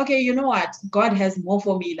like, okay, you know what? God has more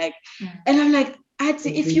for me. Like, and I'm like,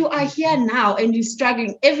 if you are here now and you're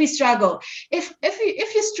struggling, every struggle, if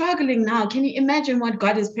you're struggling now, can you imagine what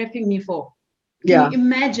God is prepping me for? Can you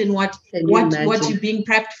imagine what you're being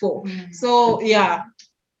prepped for? So yeah.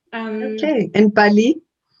 Okay. And Bali?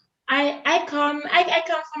 I come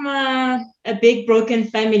from a big broken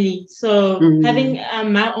family. So having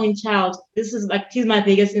my own child, she's my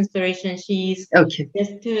biggest inspiration. She's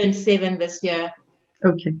just turned 7 this year.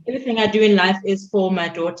 Okay. Everything I do in life is for my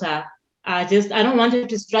daughter. I don't want her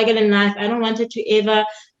to struggle in life. I don't want her to ever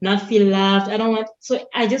not feel loved.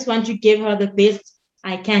 I just want to give her the best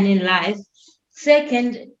I can in life.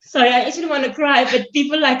 Second, sorry, I actually want to cry, but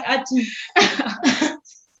people like Ati.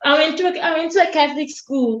 I went to a Catholic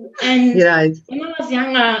school, and when I was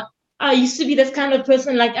younger, I used to be this kind of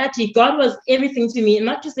person like Ati. God was everything to me.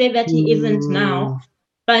 Not to say that He isn't now,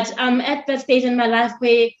 but I'm at that stage in my life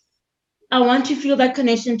where I want to feel that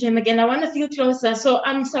connection to Him again. I want to feel closer. So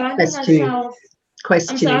I'm surrounding myself. I'm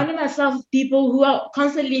surrounding myself with people who are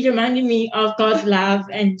constantly reminding me of God's love.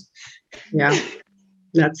 And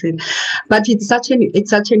that's it. But it's such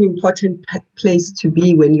an important place to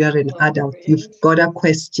be when you're an adult. You've got to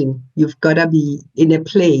question. You've got to be in a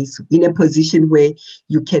position where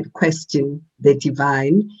you can question the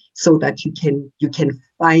divine, so that you can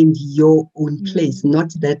find your own place,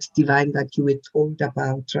 not that divine that you were told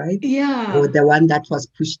about, right? Yeah. Or the one that was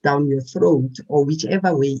pushed down your throat, or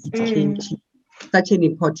whichever way it came to you. Such an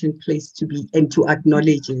important place to be and to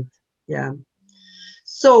acknowledge it. Yeah.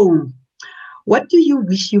 So, what do you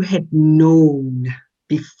wish you had known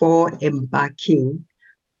before embarking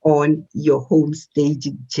on your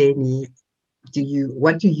homestaging journey?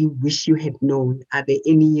 What do you wish you had known? Are there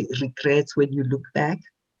any regrets when you look back?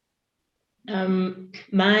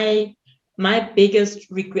 My biggest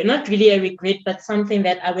regret, not really a regret, but something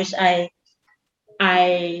that I wish I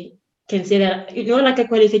can say that, like a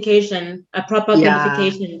qualification, a proper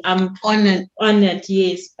qualification. On it,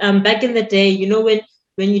 yes. Back in the day,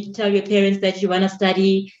 when you tell your parents that you want to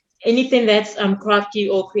study anything that's crafty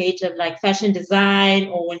or creative, like fashion design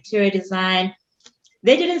or interior design,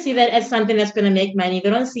 they didn't see that as something that's going to make money. They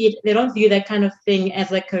don't see it. They don't view that kind of thing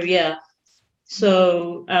as a career.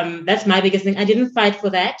 So that's my biggest thing. I didn't fight for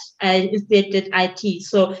that. I instead did IT.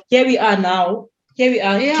 So here we are now. Here we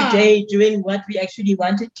are today doing what we actually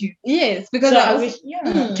wanted to. Yes, because I wish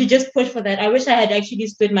to just push for that. I wish I had actually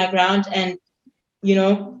stood my ground and,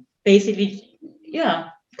 basically,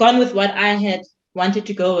 gone with what I had wanted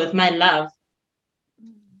to go with, my love.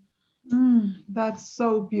 That's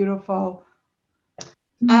so beautiful.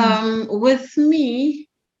 With me,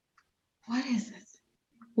 what is it?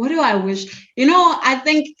 What do I wish? I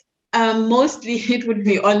think mostly it would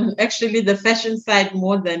be on actually the fashion side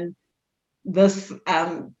more than this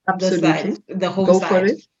the side, the home Go side. For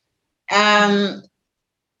it.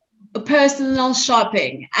 Personal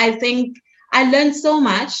shopping. I think I learned so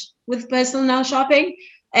much with personal shopping,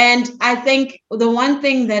 and I think the one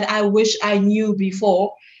thing that I wish I knew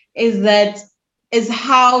before is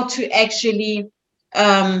how to actually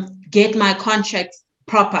get my contracts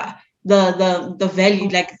proper, the value,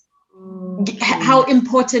 like how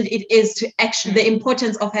important it is to actually, the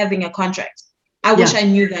importance of having a contract. I wish I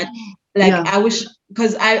knew that. I wish,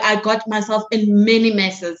 because I got myself in many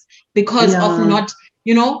messes because of not,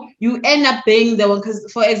 you end up being the one, because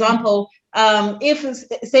for example, if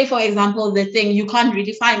say for example the thing, you can't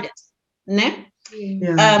really find it, né?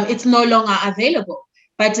 It's no longer available,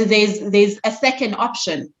 but there's a second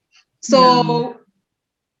option. So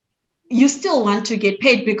you still want to get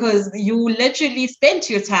paid because you literally spent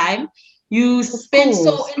your time. You spent,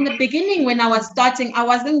 so in the beginning when I was starting, I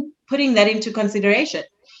wasn't putting that into consideration.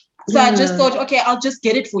 So I just thought, okay, I'll just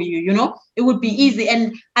get it for you, it would be easy.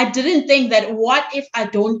 And I didn't think that what if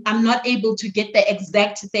I'm not able to get the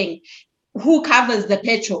exact thing? Who covers the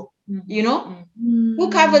petrol? You know, who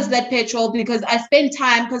covers that petrol? Because I spend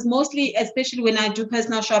time, because mostly, especially when I do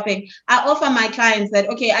personal shopping, I offer my clients that,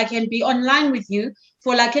 okay, I can be online with you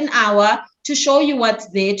for like an hour to show you what's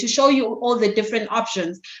there, to show you all the different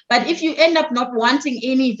options. But if you end up not wanting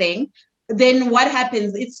anything, then what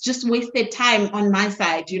happens? It's just wasted time on my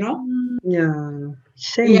side, you know? Yeah.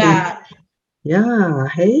 Shame. Yeah. Yeah.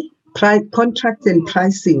 Hey, contract and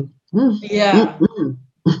pricing. Yeah.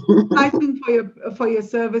 Pricing for your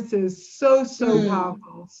services, so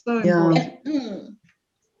powerful, so important.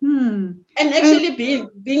 And actually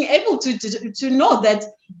being able to know that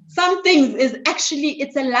some things is actually,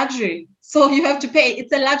 it's a luxury, so you have to pay.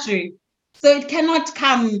 It's a luxury, so it cannot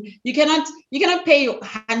come. You cannot pay,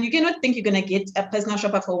 and you cannot think you're gonna get a personal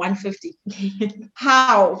shopper for 150.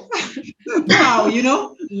 How? How, you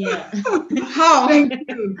know? Yeah. How? Thank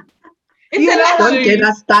you. It's a luxury. Don't get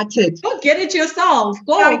us started. Don't get it yourself.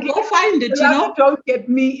 Go find it, you know? Don't get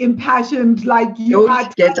me impassioned like you are.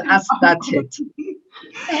 Don't get us started.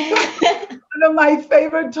 One of my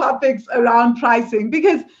favorite topics around pricing,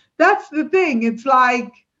 because that's the thing. It's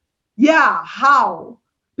like, yeah, how?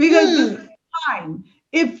 Because this is fine.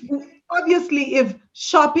 If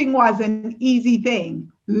shopping was an easy thing,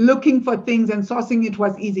 looking for things and sourcing it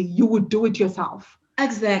was easy, you would do it yourself.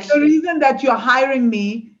 Exactly. The reason that you're hiring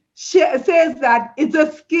me says that it's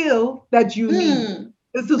a skill that you need.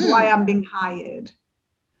 This is why I'm being hired.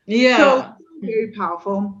 Yeah. So very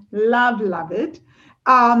powerful. Love it.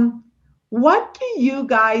 What do you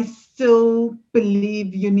guys still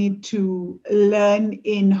believe you need to learn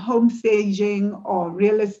in home staging or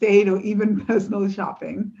real estate or even personal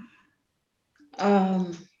shopping?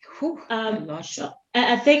 Sure.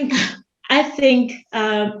 I think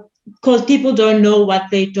because people don't know what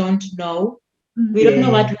they don't know. We don't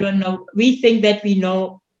know what we don't know. We think that we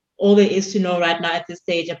know all there is to know right now at this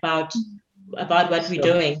stage about what we're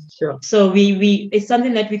doing. Sure. So we it's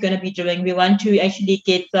something that we're going to be doing. We want to actually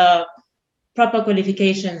get the proper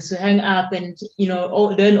qualifications to hang up and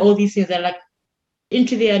learn all these things that are like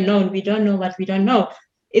into the unknown. We don't know what we don't know.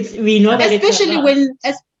 We know that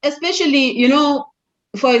especially you know,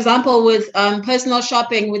 for example, with personal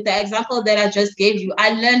shopping, with the example that I just gave you,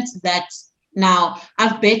 I learned that now.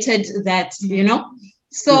 I've bettered that, you know.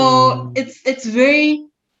 So it's very,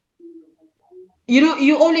 you know,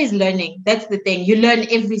 you're always learning. That's the thing. You learn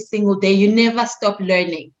every single day. You never stop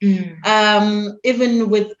learning. Even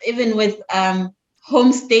with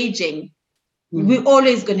home staging, we're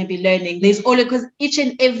always going to be learning. There's always, because each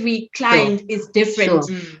and every client is different.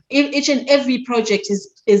 Each and every project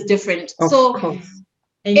is different.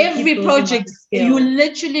 Every project, you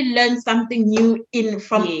literally learn something new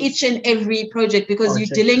from each and every project, because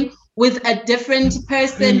you're dealing with a different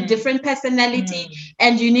person, different personality,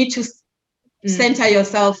 and you need to center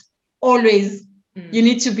yourself always. You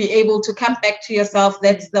need to be able to come back to yourself.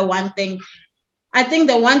 That's the one thing. I think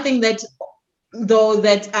the one thing that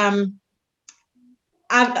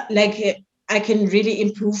I can really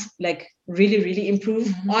improve, like really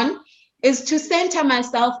improve on, is to center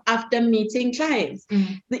myself after meeting clients.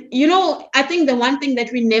 You know, I think the one thing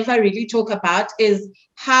that we never really talk about is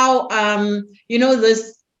how the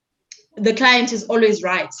client is always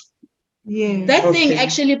right. Yeah. That thing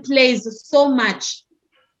actually plays so much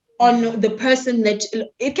on the person, that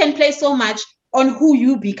it can play so much on who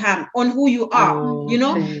you become, on who you are, you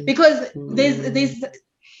know, because there's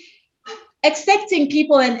accepting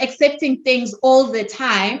people and accepting things all the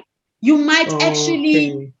time. You might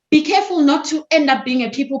actually be careful not to end up being a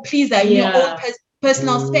people pleaser in your own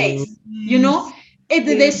personal space, you know.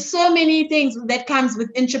 There's so many things that comes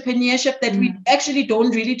with entrepreneurship that we actually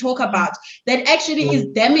don't really talk about, that actually is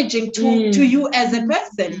damaging to you as a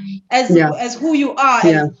person, as who you are.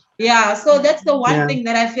 So that's the one thing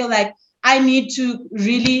that I feel like I need to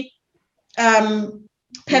really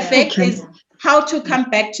perfect, is how to come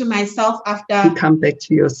back to myself after. To come back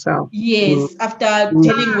to yourself. Yes, after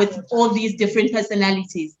dealing with all these different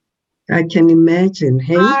personalities. I can imagine.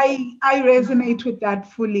 Hey, I resonate with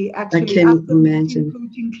that fully. Actually, I can imagine.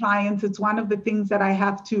 Coaching clients, it's one of the things that I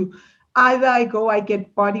have to. Either I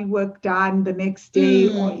get body work done the next day,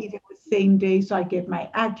 or even the same day. So I get my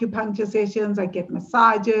acupuncture sessions, I get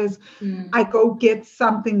massages, I go get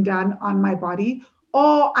something done on my body,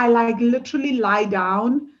 or I literally lie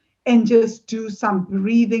down and just do some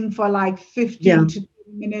breathing for 15 to 20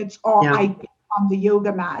 minutes, or I get on the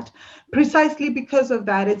yoga mat. Precisely because of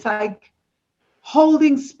that, it's like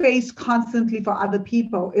holding space constantly for other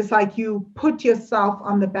people. It's like you put yourself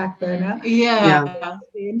on the back burner.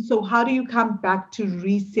 So how do you come back to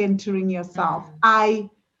recentering yourself? I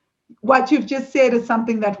what you've just said is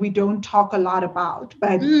something that we don't talk a lot about,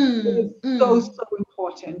 but it is so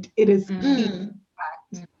important. It is key.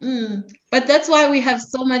 But that's why we have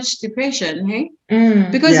so much depression, hey?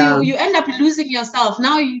 Because you end up losing yourself.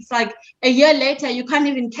 Now it's like a year later, you can't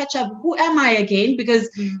even catch up. Who am I again? Because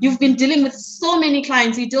you've been dealing with so many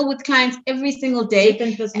clients. You deal with clients every single day.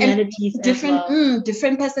 Different personalities, different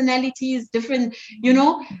personalities, different,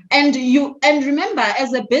 and remember,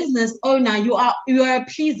 as a business owner, you are a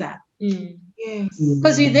pleaser. Yes.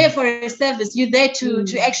 Because you're there for a service. You're there to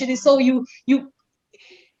actually, so you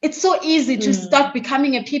it's so easy to start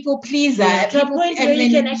becoming a people pleaser. To a point where you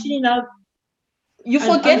can actually now, you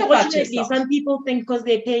forget about yourself. Unfortunately, some people think because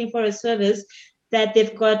they're paying for a service that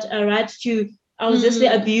they've got a right to, I was just say,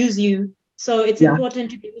 abuse you. So it's important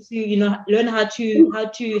to be able to, learn how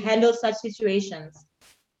to handle such situations.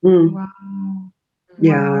 Wow.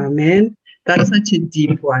 Yeah, man, that's such a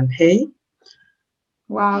deep one, hey?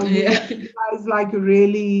 Wow, you guys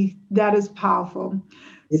really, that is powerful.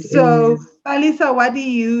 It so, is. Alisa, what do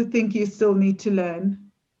you think you still need to learn?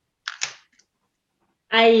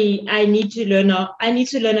 I need to learn a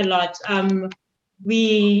lot.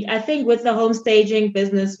 I think with the home staging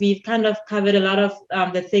business, we've kind of covered a lot of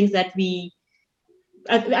the things that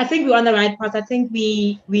I think we're on the right path. I think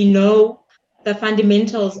we know the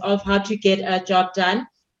fundamentals of how to get a job done.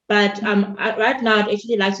 But right now, I'd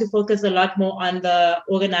actually like to focus a lot more on the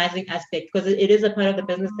organizing aspect, because it is a part of the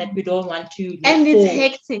business that we don't want to. And it's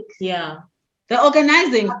hectic. Yeah. The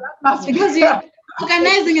organizing. Because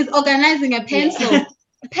organizing is organizing a pencil. Yeah.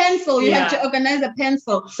 A pencil, you have to organize a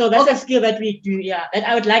pencil. So that's a skill that we do, that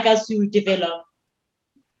I would like us to develop.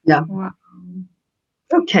 Yeah. Wow.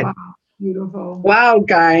 Okay. Wow. Beautiful. Wow,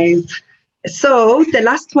 guys. So the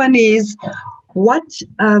last one is, what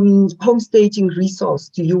home staging resource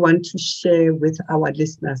do you want to share with our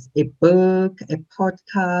listeners? A book, a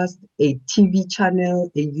podcast, a TV channel,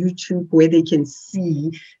 a YouTube, where they can see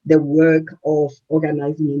the work of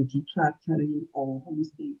organizing and decluttering or home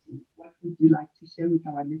staging? What would you like to share with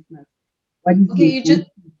our listeners? Okay,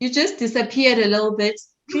 you just disappeared a little bit.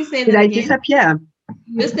 Please say that again. Did I disappear?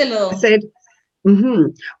 Just a little. I said,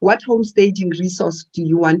 what home staging resource do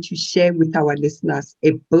you want to share with our listeners?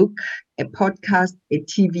 A book, a podcast, a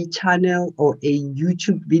TV channel, or a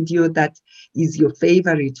YouTube video that is your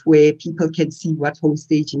favorite, where people can see what home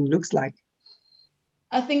staging looks like?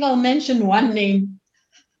 I think I'll mention one name,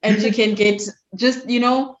 and you can get just,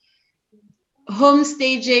 home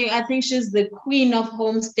staging. I think she's the queen of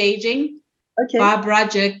home staging. Okay. Barbara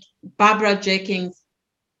Jenkins.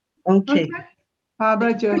 Okay.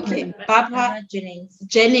 Barbara Jenkins. Barbara Jennings,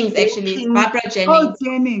 actually. It's Barbara Jennings. Oh,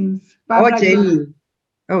 Jennings. Barbara Jennings.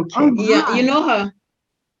 Okay. Oh, yeah, you know her?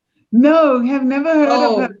 No, have never heard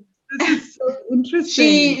of her. This is so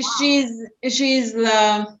interesting. She's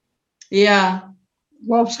well,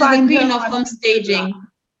 she's the queen of home staging.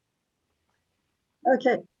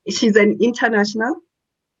 Okay. She's an international?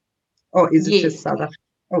 Or is it just South Africa?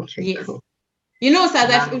 Okay, yes. Cool. South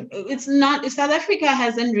Africa, it's not, South Africa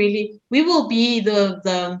hasn't really, we will be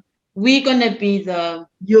we're going to be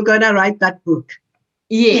you're going to write that book.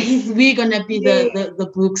 Yes, we're going to be the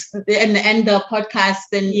books and the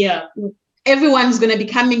podcast, and everyone's going to be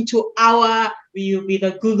coming to we will be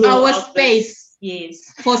the Google our space.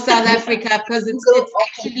 Yes. For South Africa, because it's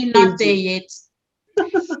actually not there yet.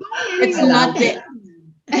 It's not there.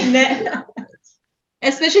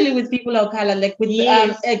 Especially with people of color, like with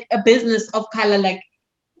a business of color, like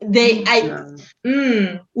we're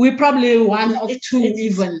probably one of two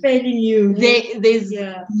even. Fairly new. There's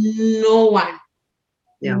no one.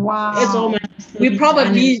 Yeah. Wow. It's so much. We're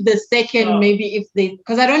probably the second, maybe, if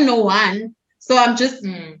because I don't know one. So I'm just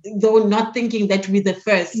though not thinking that we're the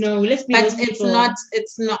first. No, let's be. But it's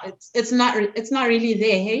not really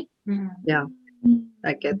there, hey? Yeah,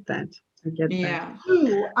 I get that. Yeah.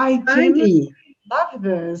 Ooh, I genuinely love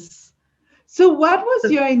this. So what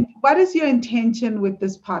is your intention with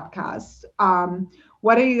this podcast?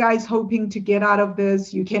 What are you guys hoping to get out of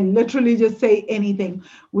this? You can literally just say anything.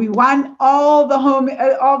 We want all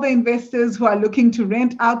the investors who are looking to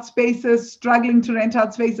rent out spaces, struggling to rent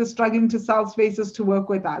out spaces, struggling to sell spaces, to work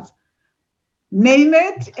with us. Name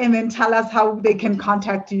it, and then tell us how they can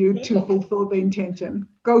contact you to fulfill the intention.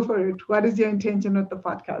 Go for it. What is your intention with the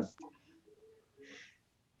podcast?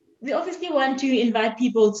 We obviously want to invite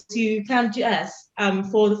people to come to us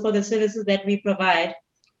for the services that we provide.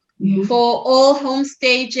 Yeah. For all home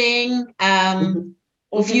staging,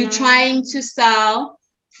 if you're trying to sell,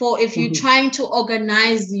 if you're trying to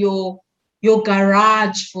organize your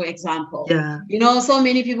garage, for example. Yeah. So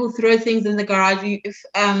many people throw things in the garage.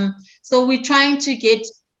 So we're trying to get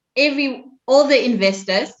all the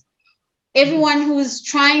investors everyone who's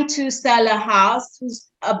trying to sell a house, who's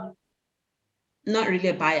not really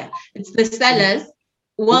a buyer, it's the sellers.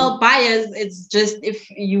 Well, buyers, it's just if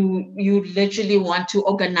you literally want to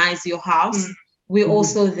organize your house, we're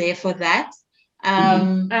also there for that.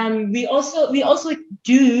 We also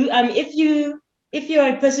do if you're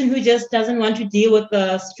a person who just doesn't want to deal with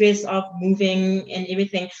the stress of moving and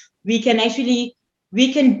everything, we can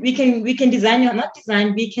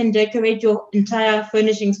decorate your entire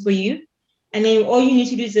furnishings for you, and then all you need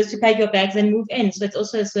to do is just to pack your bags and move in. So it's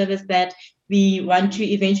also a service that we want to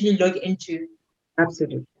eventually look into.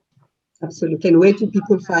 Absolutely. And where do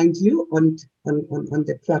people find you on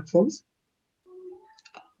the platforms?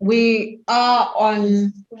 We are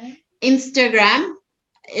on Instagram.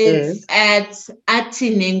 It's at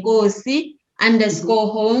 @atinengosi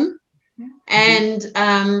 _home. And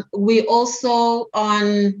we also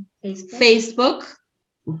on Facebook.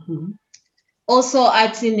 Also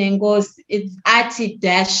 @Nengosi, it's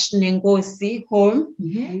 @Nengosi home.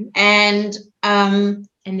 And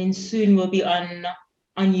then soon we'll be on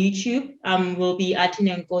YouTube. We'll be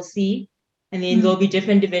 @Nengosi. And then there'll be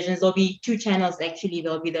different divisions. There'll be 2 channels actually.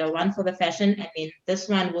 There'll be the one for the fashion, and then this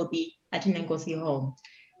one will be @Nengosi home.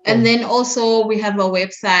 And then also we have a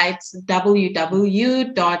website,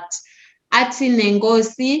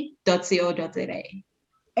 www.atinengosi.co.za.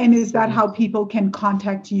 And is that how people can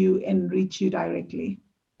contact you and reach you directly?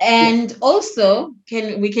 And also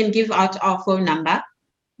we can give out our phone number.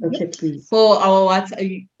 Okay, please. For our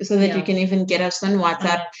WhatsApp, so that you can even get us on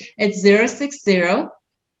WhatsApp. It's 060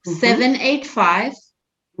 785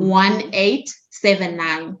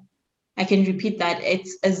 1879. I can repeat that.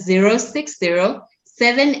 It's 060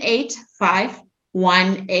 785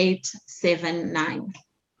 1879.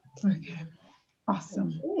 Okay,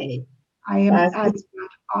 awesome. Okay. I am adding that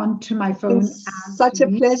onto my phone. It's such a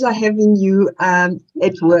pleasure having you at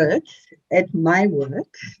my work.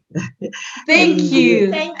 Thank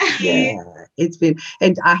you. Yeah, it's been,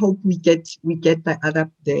 and I hope we get the other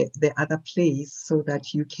place so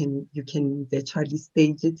that you can virtually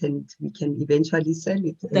stage it and we can eventually sell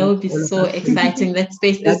it. That would be so exciting. That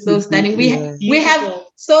space is so stunning. We have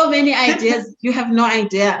so many ideas. You have no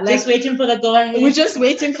idea. Like, just waiting for the go ahead. We're just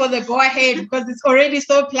waiting for the go ahead because it's already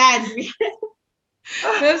so planned. We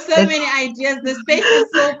have so many ideas. The space is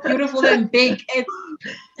so beautiful and big. It's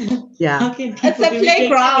a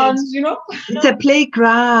playground, you know? It's a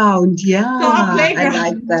playground, yeah. So a playground. I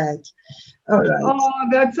like that. All right. Oh,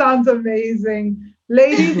 that sounds amazing.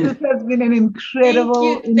 Ladies, this has been an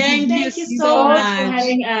incredible Thank you so much for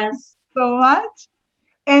having us. So much.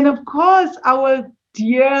 And of course, our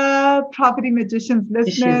dear Property Magicians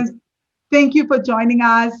listeners, thank you for joining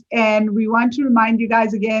us. And we want to remind you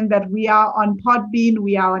guys again that we are on Podbean,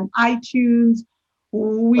 we are on iTunes,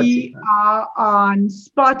 we are on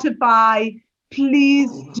Spotify. Please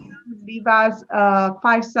do leave us a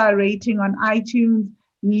 5-star rating on iTunes.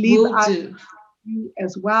 Leave us a review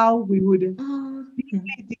as well. We would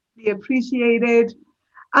deeply appreciate it.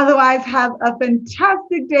 Otherwise, have a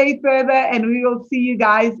fantastic day further, and we will see you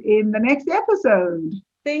guys in the next episode.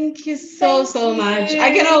 Thank you so much.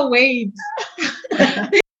 I cannot wait.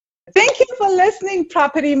 Thank you for listening,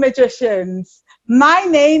 Property Magicians. My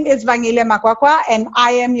name is Vangile Makwakwa, and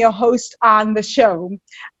I am your host on the show.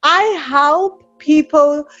 I help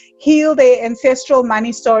people heal their ancestral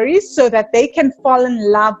money stories so that they can fall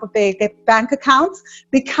in love with their bank accounts,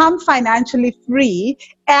 become financially free,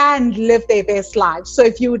 and live their best lives. So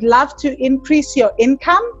if you would love to increase your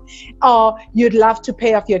income, or you'd love to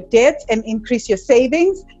pay off your debts and increase your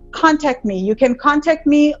savings, contact me. You can contact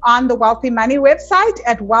me on the Wealthy Money website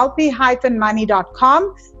at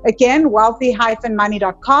wealthy-money.com. Again,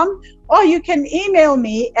 wealthy-money.com. Or you can email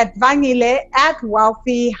me at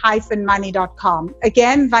vangile@wealthy-money.com.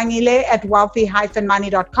 Again,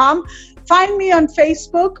 vangile@wealthy-money.com. Find me on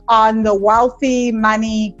Facebook on the Wealthy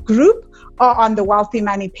Money group or on the Wealthy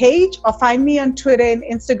Money page, or find me on Twitter and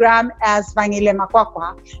Instagram as Vangile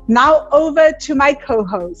Makwakwa. Now over to my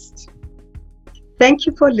co-host. Thank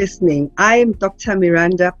you for listening. I am Dr.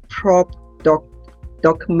 Miranda Prop Doc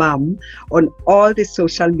Mum on all the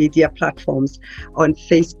social media platforms on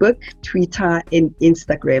Facebook, Twitter, and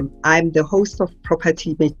Instagram. I'm the host of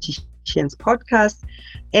Property Magicians podcast,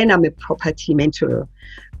 and I'm a property mentor.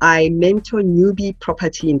 I mentor newbie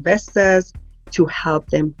property investors to help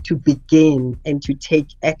them to begin and to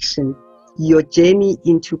take action. Your journey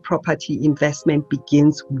into property investment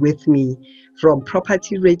begins with me, from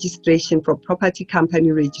property registration, from property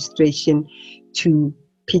company registration to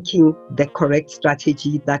picking the correct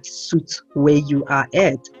strategy that suits where you are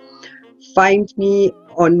at. Find me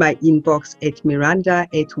on my inbox at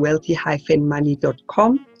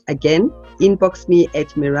miranda@wealthy-money.com. Again, inbox me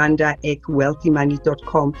at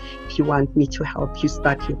miranda@wealthymoney.com if you want me to help you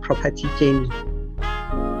start your property journey.